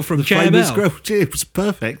flameless grill from JML? Flameless grill, it was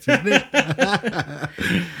perfect, isn't it?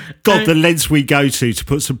 God, the lengths we go to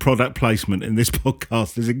put some product placement in this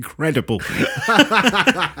podcast is incredible.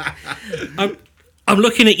 I'm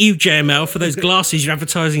looking at you, JML, for those glasses you're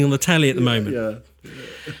advertising on the telly at the moment. Yeah.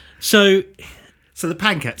 So the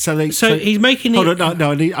pancake. So he's making hold it. on,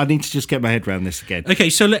 no. I need to just get my head around this again. Okay,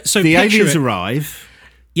 so the picture aliens it. arrive.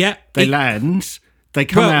 Yeah, They land. They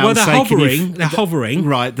come out. Well, they're and say, hovering. They're hovering.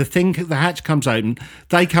 Right. The hatch comes open.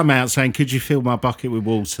 They come out saying, "Could you fill my bucket with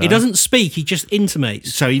water?" He doesn't speak. He just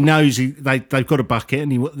intimates. So he knows they've got a bucket, and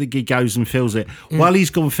he goes and fills it. While he's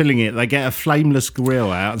gone filling it, they get a flameless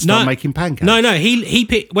grill out and start making pancakes. No.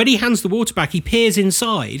 When he hands the water back, he peers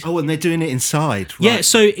inside. Oh, and they're doing it inside. Right. Yeah.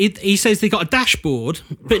 So he says they've got a dashboard,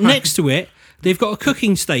 but next to it, they've got a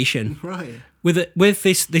cooking station. Right. With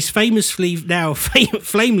this famously now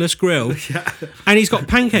flameless grill, and he's got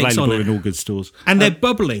pancakes Available on it in all good stores, and they're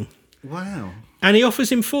bubbling. Wow! And he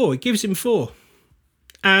offers him 4. He gives him 4,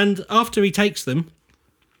 and after he takes them,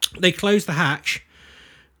 they close the hatch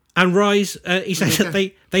and rise. He says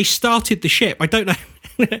that they started the ship. I don't know.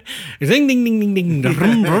 Ding ding ding ding ding.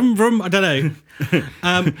 Brum, brum, brum. I don't know.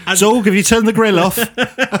 Zorg, have you turned the grill off?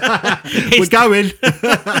 We're going.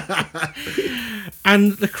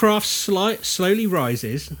 And the craft slowly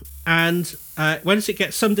rises, and once it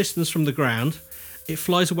gets some distance from the ground, it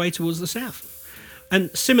flies away towards the south.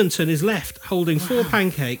 And Simonton is left holding 4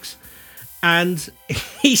 pancakes, and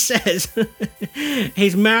he says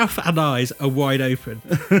his mouth and eyes are wide open.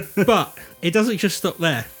 But it doesn't just stop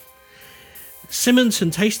there.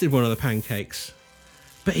 Simonton tasted one of the pancakes,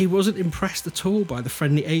 but he wasn't impressed at all by the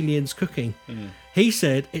friendly aliens cooking. He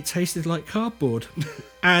said it tasted like cardboard.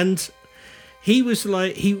 And he was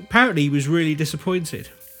apparently he was really disappointed.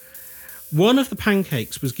 One of the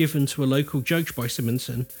pancakes was given to a local judge by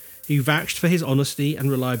Simonton, who vouched for his honesty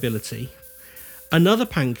and reliability. Another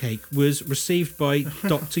pancake was received by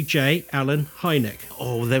Dr. J. Allen Hynek.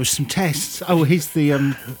 Oh, there was some tests. Oh, he's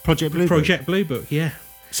the Project Blue Book. Project Blue Book, yeah.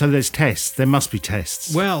 So there's tests. There must be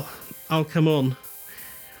tests. Well, I'll come on.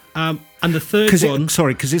 And the third one...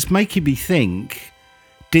 Because it's making me think,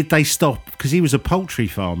 did they stop? Because he was a poultry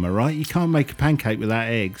farmer, right? You can't make a pancake without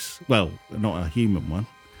eggs. Well, not a human one.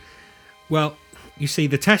 Well, you see,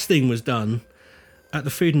 the testing was done at the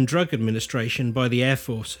Food and Drug Administration by the Air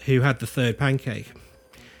Force, who had the third pancake.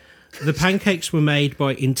 The pancakes were made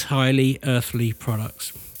by entirely earthly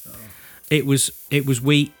products. It was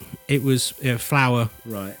wheat, it was flour,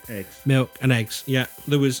 right? Eggs, milk, and eggs. Yeah,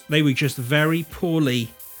 they were just very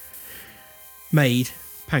poorly made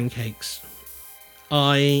pancakes.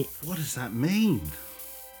 What does that mean?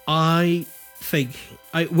 I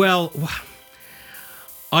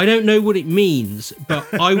don't know what it means, but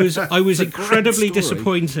I was incredibly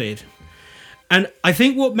disappointed. And I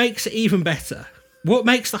think what makes it even better, what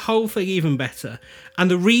makes the whole thing even better, and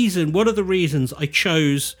one of the reasons I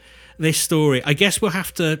chose this story, I guess we'll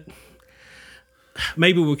have to,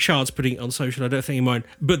 maybe we'll charge putting it on social, I don't think you mind,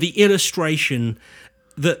 but the illustration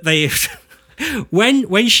that they,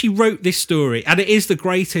 when she wrote this story, and it is the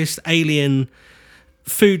greatest alien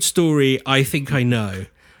food story I think I know,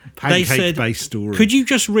 pancake-based story. Could you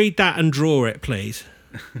just read that and draw it, please?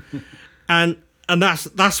 and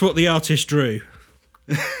that's what the artist drew.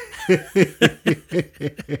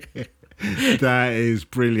 That is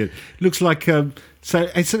brilliant. Looks like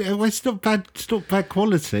it's not bad. It's not bad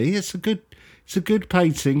quality. It's a good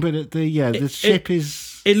painting, but the ship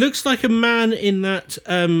is. It looks like a man in that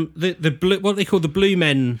the blue, what they call the blue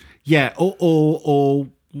men. Yeah, or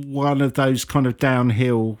one of those kind of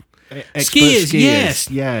downhill skiers.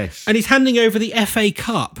 Yes. And he's handing over the FA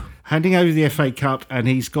Cup. And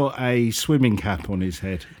he's got a swimming cap on his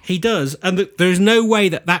head. He does, and there's no way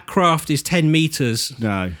that craft is 10 meters.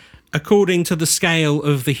 No. According to the scale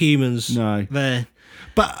of the humans. No. There.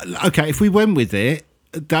 But okay, if we went with it,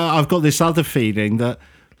 I've got this other feeling that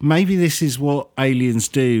maybe this is what aliens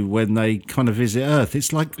do when they kind of visit Earth.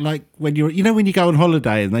 It's like when when you go on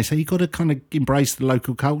holiday and they say you've got to kind of embrace the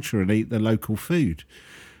local culture and eat the local food.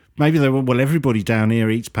 Maybe they went, well, everybody down here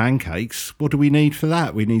eats pancakes. What do we need for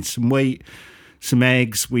that? We need some wheat, some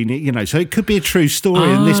eggs. We need, so it could be a true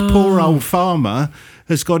story. And this poor old farmer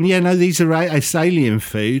has gone, these are alien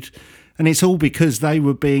food. And it's all because they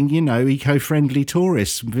were being, eco-friendly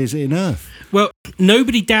tourists visiting Earth. Well,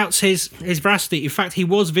 nobody doubts his veracity. In fact, he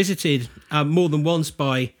was visited more than once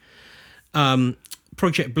by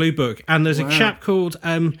Project Blue Book. And there's a chap called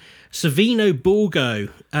Savino Borgo,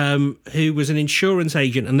 who was an insurance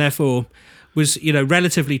agent and therefore was,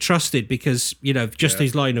 relatively trusted because,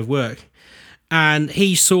 his line of work. And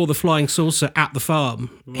he saw the flying saucer at the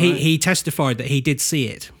farm. Right. He testified that he did see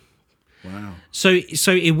it. Wow. So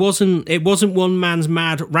it wasn't one man's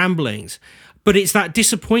mad ramblings, but it's that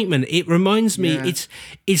disappointment. It reminds me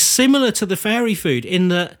it's similar to the fairy food in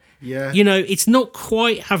that Yeah. You know, it's not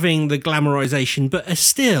quite having the glamorization, but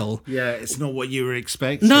still. Yeah, it's not what you were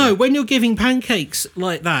expecting. No, when you're giving pancakes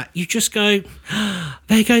like that, you just go,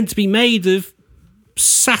 they're going to be made of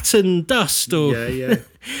Saturn dust or... Yeah.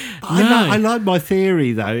 I like my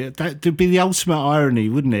theory, though. That would be the ultimate irony,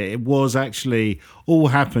 wouldn't it? It was actually all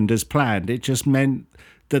happened as planned. It just meant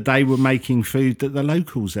that they were making food that the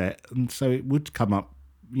locals ate. And so it would come up,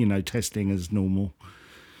 you know, testing as normal.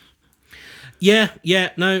 Yeah,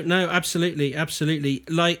 no, absolutely.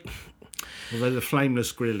 Like... Although the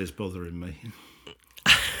flameless grill is bothering me.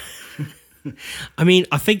 I mean,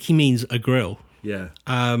 I think he means a grill. Yeah.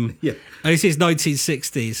 This is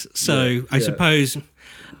 1960s, so I suppose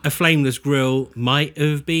a flameless grill might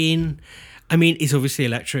have been... I mean, it's obviously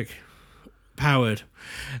electric powered.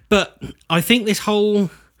 But I think this whole...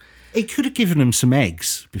 It could have given them some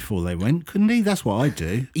eggs before they went, couldn't he? That's what I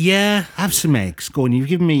do. Yeah. Have some eggs. Go on, you've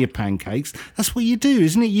given me your pancakes. That's what you do,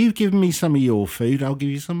 isn't it? You've given me some of your food, I'll give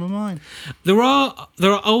you some of mine. There are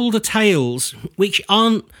older tales which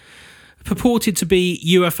aren't purported to be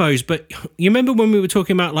UFOs, but you remember when we were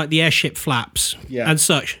talking about like the airship flaps and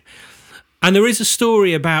such? And there is a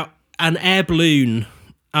story about an air balloon.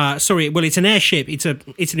 It's an airship. It's an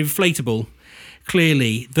inflatable,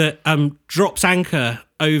 clearly, that drops anchor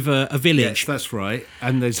over a village. Yes, that's right.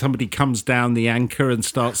 And then somebody comes down the anchor and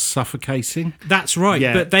starts suffocating. That's right.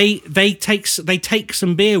 Yeah. But they take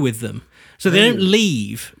some beer with them. So they don't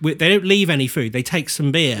leave. They don't leave any food. They take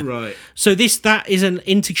some beer. Right. So that is an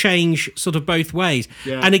interchange, sort of both ways.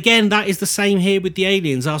 Yeah. And again, that is the same here with the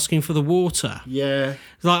aliens asking for the water. Yeah.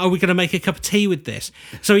 Like, are we going to make a cup of tea with this?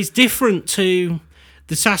 So it's different to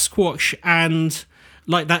the Sasquatch and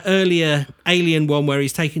like that earlier alien one where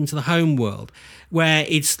he's taken to the home world, where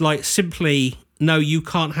it's like simply, no, you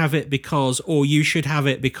can't have it because, or you should have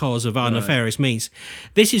it because of our nefarious means.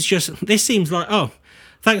 This seems like, oh,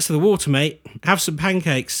 thanks for the water, mate. Have some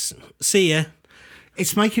pancakes. See ya.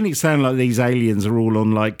 It's making it sound like these aliens are all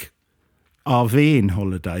on like RVing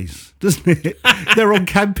holidays, doesn't it? They're on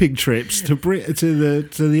camping trips to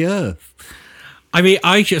the Earth. I mean,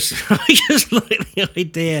 I just like the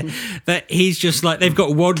idea that he's just like, they've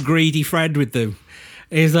got one greedy friend with them.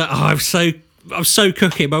 He's like, oh, I'm so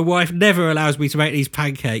cooking. My wife never allows me to make these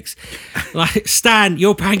pancakes. Like, Stan,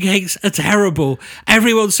 your pancakes are terrible.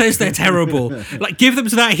 Everyone says they're terrible. Like, give them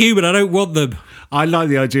to that human. I don't want them. I like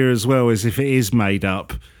the idea as well, as if it is made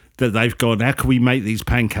up, that they've gone, how can we make these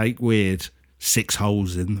pancake weird? 6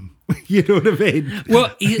 holes in them. You know what I mean?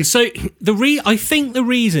 Well, so I think the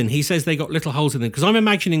reason he says they got little holes in them, because I'm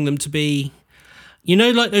imagining them to be, you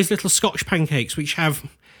know, like those little Scotch pancakes which have,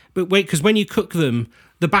 but wait, because when you cook them,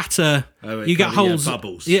 the batter, you get holes.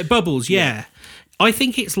 Bubbles. Yeah, bubbles, yeah. I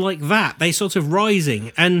think it's like that. They sort of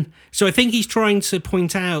rising. And so I think he's trying to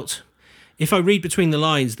point out, if I read between the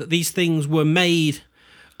lines, that these things were made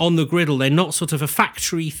on the griddle. They're not sort of a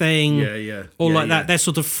factory thing, that. They're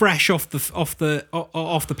sort of fresh off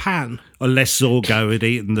the pan. Unless Zorgo had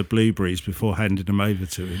eaten the blueberries before handing them over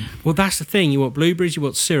to him. Well, that's the thing. You want blueberries, you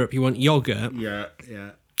want syrup, you want yogurt. Yeah.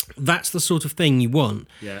 That's the sort of thing you want.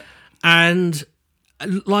 Yeah. And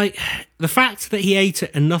like the fact that he ate it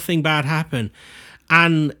and nothing bad happened,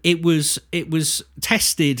 and it was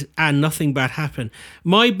tested and nothing bad happened.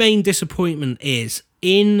 My main disappointment is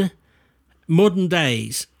in modern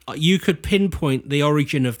days, you could pinpoint the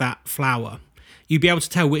origin of that flour. You'd be able to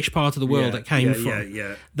tell which part of the world it came from.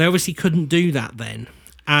 Yeah. They obviously couldn't do that then,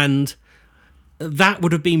 and that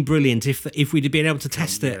would have been brilliant if we'd have been able to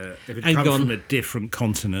test it if it and come gone from a different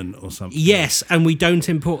continent or something. Yes, and we don't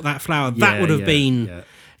import that flour. That would have been,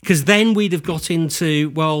 because then we'd have got into,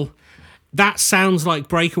 well, that sounds like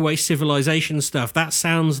breakaway civilization stuff. That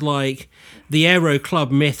sounds like the Aero Club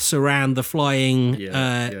myths around the flying,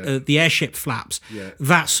 the airship flaps. Yeah.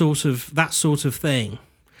 That sort of thing.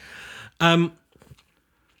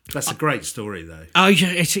 That's a great story, though.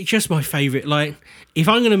 It's just my favourite. Like, if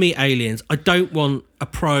I'm going to meet aliens, I don't want a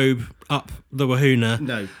probe up the Wahuna.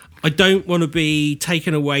 No. I don't want to be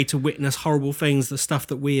taken away to witness horrible things, the stuff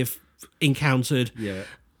that we have encountered. Yeah.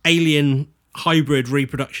 Alien hybrid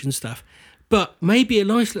reproduction stuff. But maybe a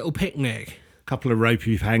nice little picnic. A couple of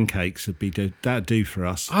ropey pancakes that'd do for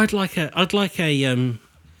us. I'd like a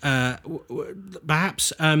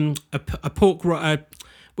perhaps a pork. What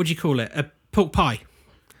do you call it? A pork pie.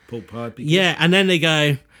 Pork pie. Yeah, and then they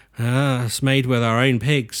go, it's made with our own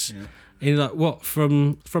pigs. Yeah. And you're like, what,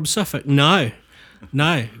 from Suffolk? No,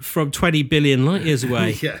 from 20 billion light years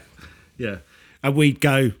away. Yeah. And we'd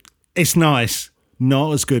go, it's nice.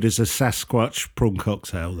 Not as good as a Sasquatch prawn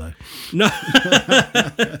cocktail, though. No.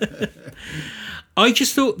 I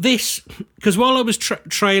just thought this, because while I was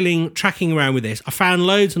tracking around with this, I found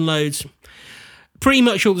loads and loads. Pretty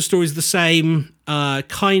much all the stories are the same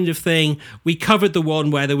kind of thing. We covered the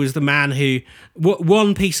one where there was the man who,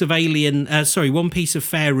 one piece of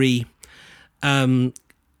fairy,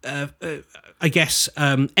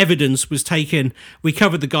 evidence was taken. We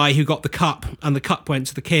covered the guy who got the cup, and the cup went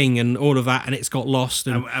to the king, and all of that, and it's got lost.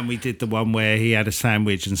 And we did the one where he had a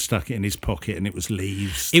sandwich and stuck it in his pocket, and it was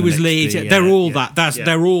leaves. It was leaves. They're all that. They're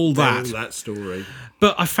all that. They're all that story.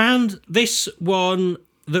 But I found this one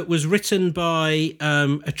that was written by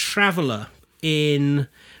a traveller so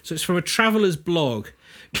it's from a traveller's blog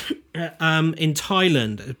in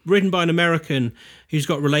Thailand, written by an American who's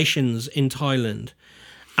got relations in Thailand.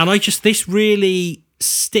 And this really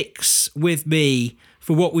sticks with me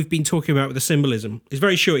for what we've been talking about with the symbolism. It's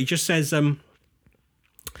very short. He just says, in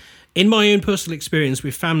my own personal experience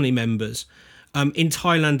with family members in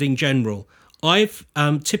Thailand in general, I've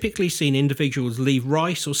typically seen individuals leave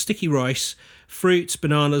rice or sticky rice, fruits,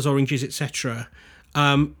 bananas, oranges, etc.,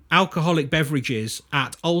 alcoholic beverages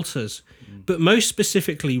at altars, but most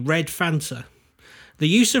specifically red Fanta. The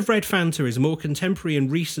use of red Fanta is a more contemporary and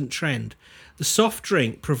recent trend. The soft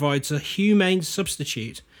drink provides a humane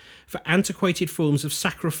substitute for antiquated forms of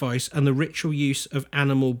sacrifice and the ritual use of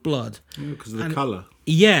animal blood. Because of the colour.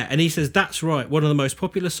 Yeah, and he says that's right. One of the most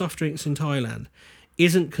popular soft drinks in Thailand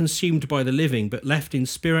isn't consumed by the living, but left in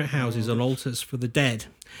spirit houses on altars for the dead.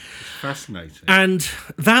 It's fascinating. And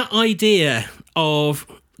that idea of,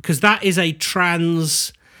 because that is a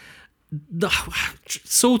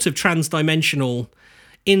sort of trans-dimensional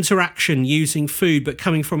interaction using food, but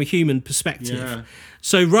coming from a human perspective. Yeah.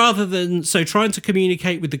 So trying to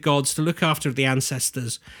communicate with the gods, to look after the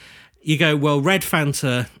ancestors, you go, well, red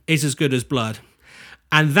Fanta is as good as blood.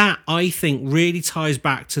 And that, I think, really ties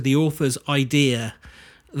back to the author's idea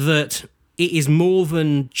that it is more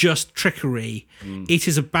than just trickery. It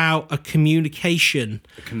is about a communication,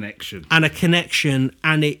 a connection,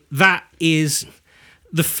 and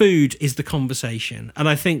the food is the conversation, and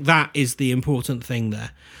I think that is the important thing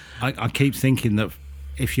there. I keep thinking that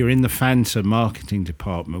if you're in the Fanta marketing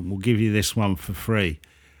department, we'll give you this one for free.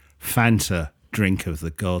 Fanta, drink of the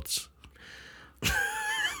gods.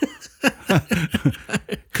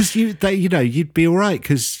 Because you'd be all right,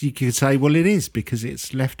 because you could say, well, it is, because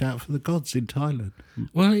it's left out for the gods in Thailand.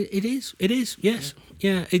 Well, it is, yes,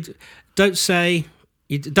 yeah.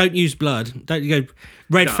 Don't use blood. Don't go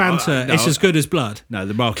red Fanta. It's as good as blood. No,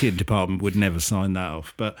 the marketing department would never sign that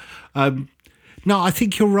off. But no, I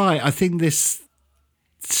think you're right. I think this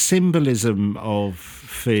symbolism of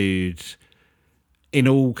food in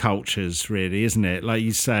all cultures, really, isn't it? Like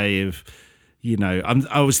you say,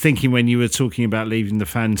 I was thinking when you were talking about leaving the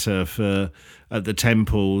Fanta at the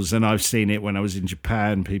temples, and I've seen it when I was in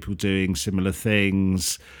Japan, people doing similar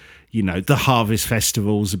things. The harvest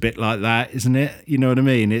festival's a bit like that, isn't it? You know what I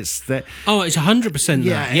mean? It's that. Oh, it's 100%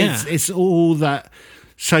 that. Yeah, it's all that.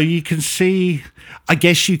 So you can see. I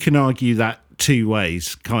guess you can argue that two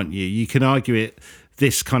ways, can't you? You can argue it,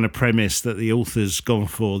 this kind of premise that the author's gone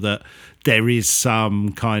for, that there is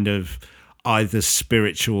some kind of either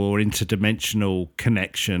spiritual or interdimensional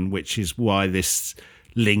connection, which is why this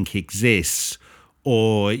link exists.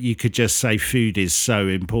 Or you could just say food is so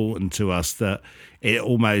important to us that it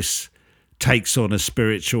almost takes on a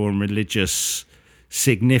spiritual and religious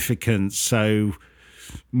significance. So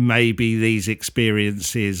maybe these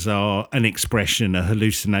experiences are an expression, a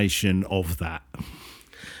hallucination of that.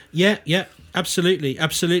 Yeah, absolutely.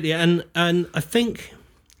 And I think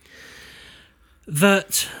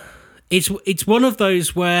that it's one of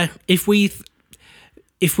those where if we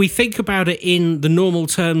think about it in the normal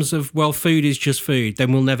terms of, well, food is just food,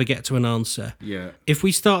 then we'll never get to an answer. Yeah. If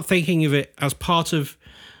we start thinking of it as part of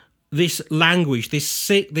this language,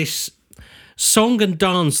 this song and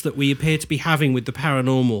dance that we appear to be having with the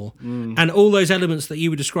paranormal, and all those elements that you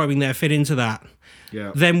were describing there fit into that,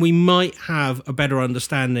 then we might have a better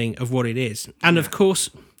understanding of what it is. And of course,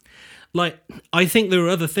 I think there are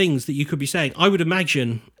other things that you could be saying. I would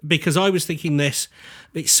imagine, because I was thinking this,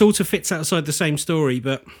 it sort of fits outside the same story,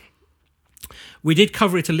 but we did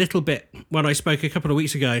cover it a little bit when I spoke a couple of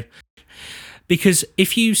weeks ago. Because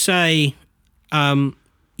if you say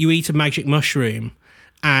you eat a magic mushroom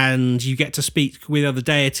and you get to speak with other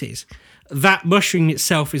deities, that mushroom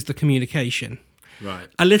itself is the communication. Right.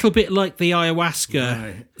 A little bit like the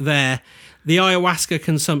ayahuasca there. The ayahuasca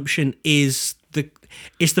consumption is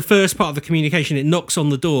it's the first part of the communication. It knocks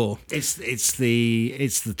on the door. It's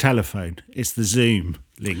the telephone. It's the Zoom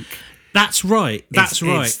link. That's right.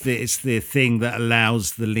 It's the thing that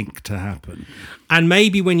allows the link to happen. And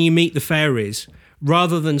maybe when you meet the fairies,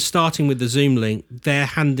 rather than starting with the Zoom link, they're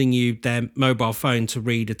handing you their mobile phone to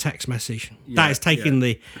read a text message. That is taking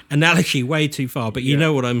the analogy way too far, but you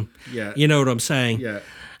know what I'm saying. Yeah.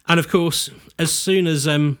 And of course, as soon as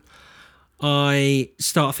I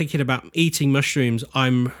start thinking about eating mushrooms,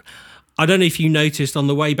 I don't know if you noticed on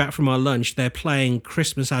the way back from our lunch, they're playing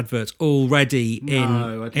Christmas adverts already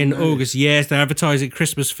in August. Yes, they're advertising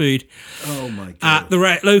Christmas food at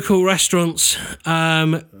the local restaurants.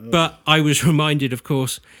 But I was reminded, of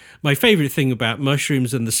course, my favourite thing about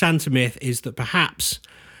mushrooms and the Santa myth is that perhaps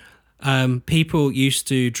people used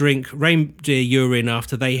to drink reindeer urine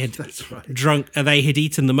after they had they had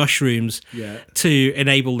eaten the mushrooms to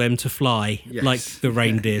enable them to fly, like the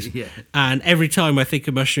reindeers. And every time I think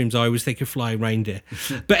of mushrooms, I always think of flying reindeer.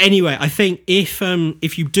 But anyway, I think if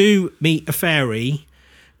you do meet a fairy,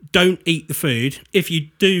 don't eat the food. If you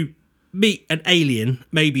do meet an alien,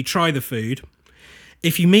 maybe try the food.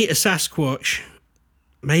 If you meet a Sasquatch,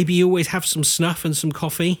 maybe you always have some snuff and some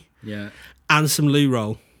coffee, and some loo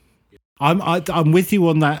roll. I'm with you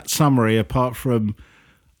on that summary, apart from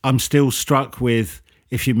I'm still struck with,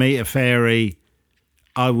 if you meet a fairy,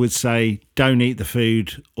 I would say don't eat the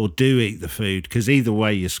food or do eat the food, because either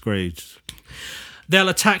way you're screwed. They'll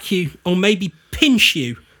attack you or maybe pinch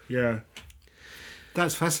you. Yeah.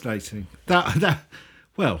 That's fascinating. That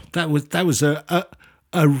was a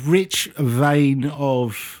rich vein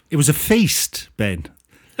of... It was a feast, Ben.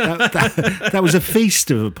 That was a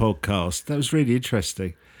feast of a podcast. That was really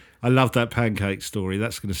interesting. I love that pancake story.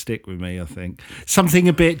 That's going to stick with me, I think. Something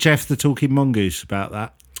a bit Jeff the Talking Mongoose about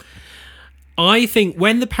that. I think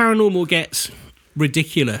when the paranormal gets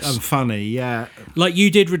ridiculous... And funny, yeah. Like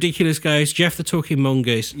you did Ridiculous Ghost, Jeff the Talking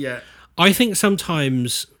Mongoose. Yeah. I think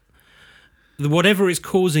sometimes whatever is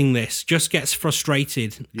causing this just gets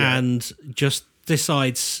frustrated and just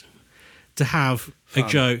decides to have a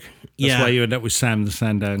joke. That's why you end up with Sam the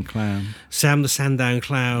Sandown Clown. Sam the Sandown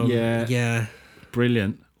Clown. Yeah. Yeah.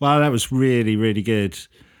 Brilliant. Wow, that was really, really good.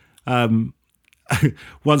 Once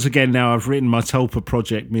again, now I've written my Tulpa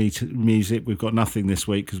project music. We've got nothing this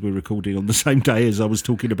week because we're recording on the same day as I was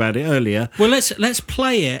talking about it earlier. Well, let's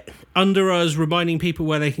play it under us reminding people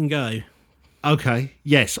where they can go. Okay.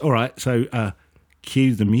 Yes. All right. So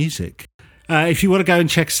cue the music. If you want to go and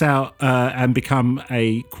check us out and become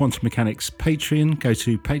a Quantum Mechanics Patreon, go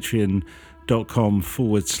to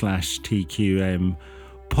patreon.com/TQM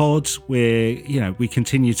pod, where we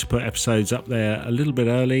continue to put episodes up there a little bit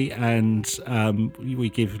early, and we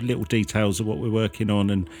give little details of what we're working on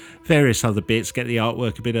and various other bits. Get the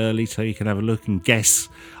artwork a bit early so you can have a look and guess.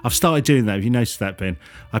 I've started doing that. Have you noticed that, Ben?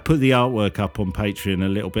 I put the artwork up on Patreon a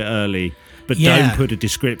little bit early, but don't put a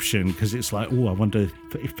description, because it's like, I wonder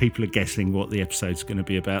if people are guessing what the episode's going to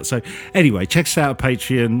be about. So anyway, check us out on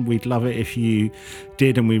Patreon. We'd love it if you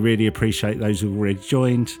did, and we really appreciate those who've already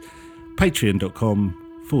joined.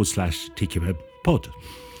 Patreon.com/TQM pod.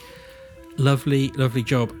 Lovely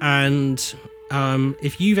job. And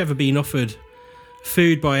if you've ever been offered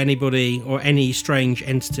food by anybody or any strange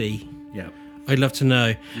entity, I'd love to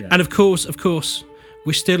know. And of course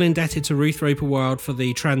we're still indebted to Ruth Roper Wild for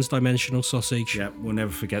the trans-dimensional sausage. We'll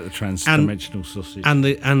never forget the trans-dimensional sausage and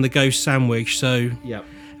the ghost sandwich. So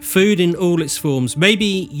food in all its forms.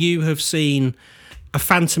 Maybe you have seen a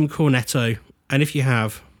phantom cornetto, and if you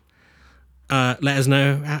have, let us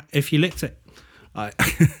know if you licked it. I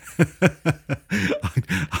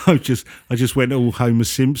just went all Homer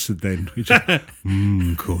Simpson then.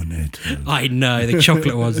 Cornetto. I know, the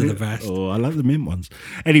chocolate ones are the best. I love the mint ones.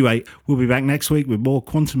 Anyway, we'll be back next week with more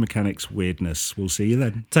quantum mechanics weirdness. We'll see you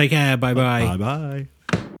then. Take care. Bye-bye. Bye-bye.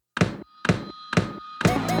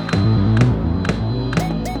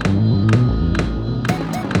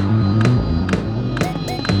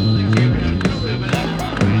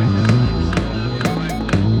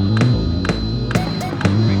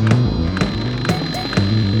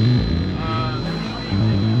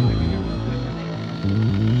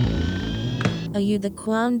 Are you the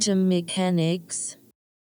quantum mechanics?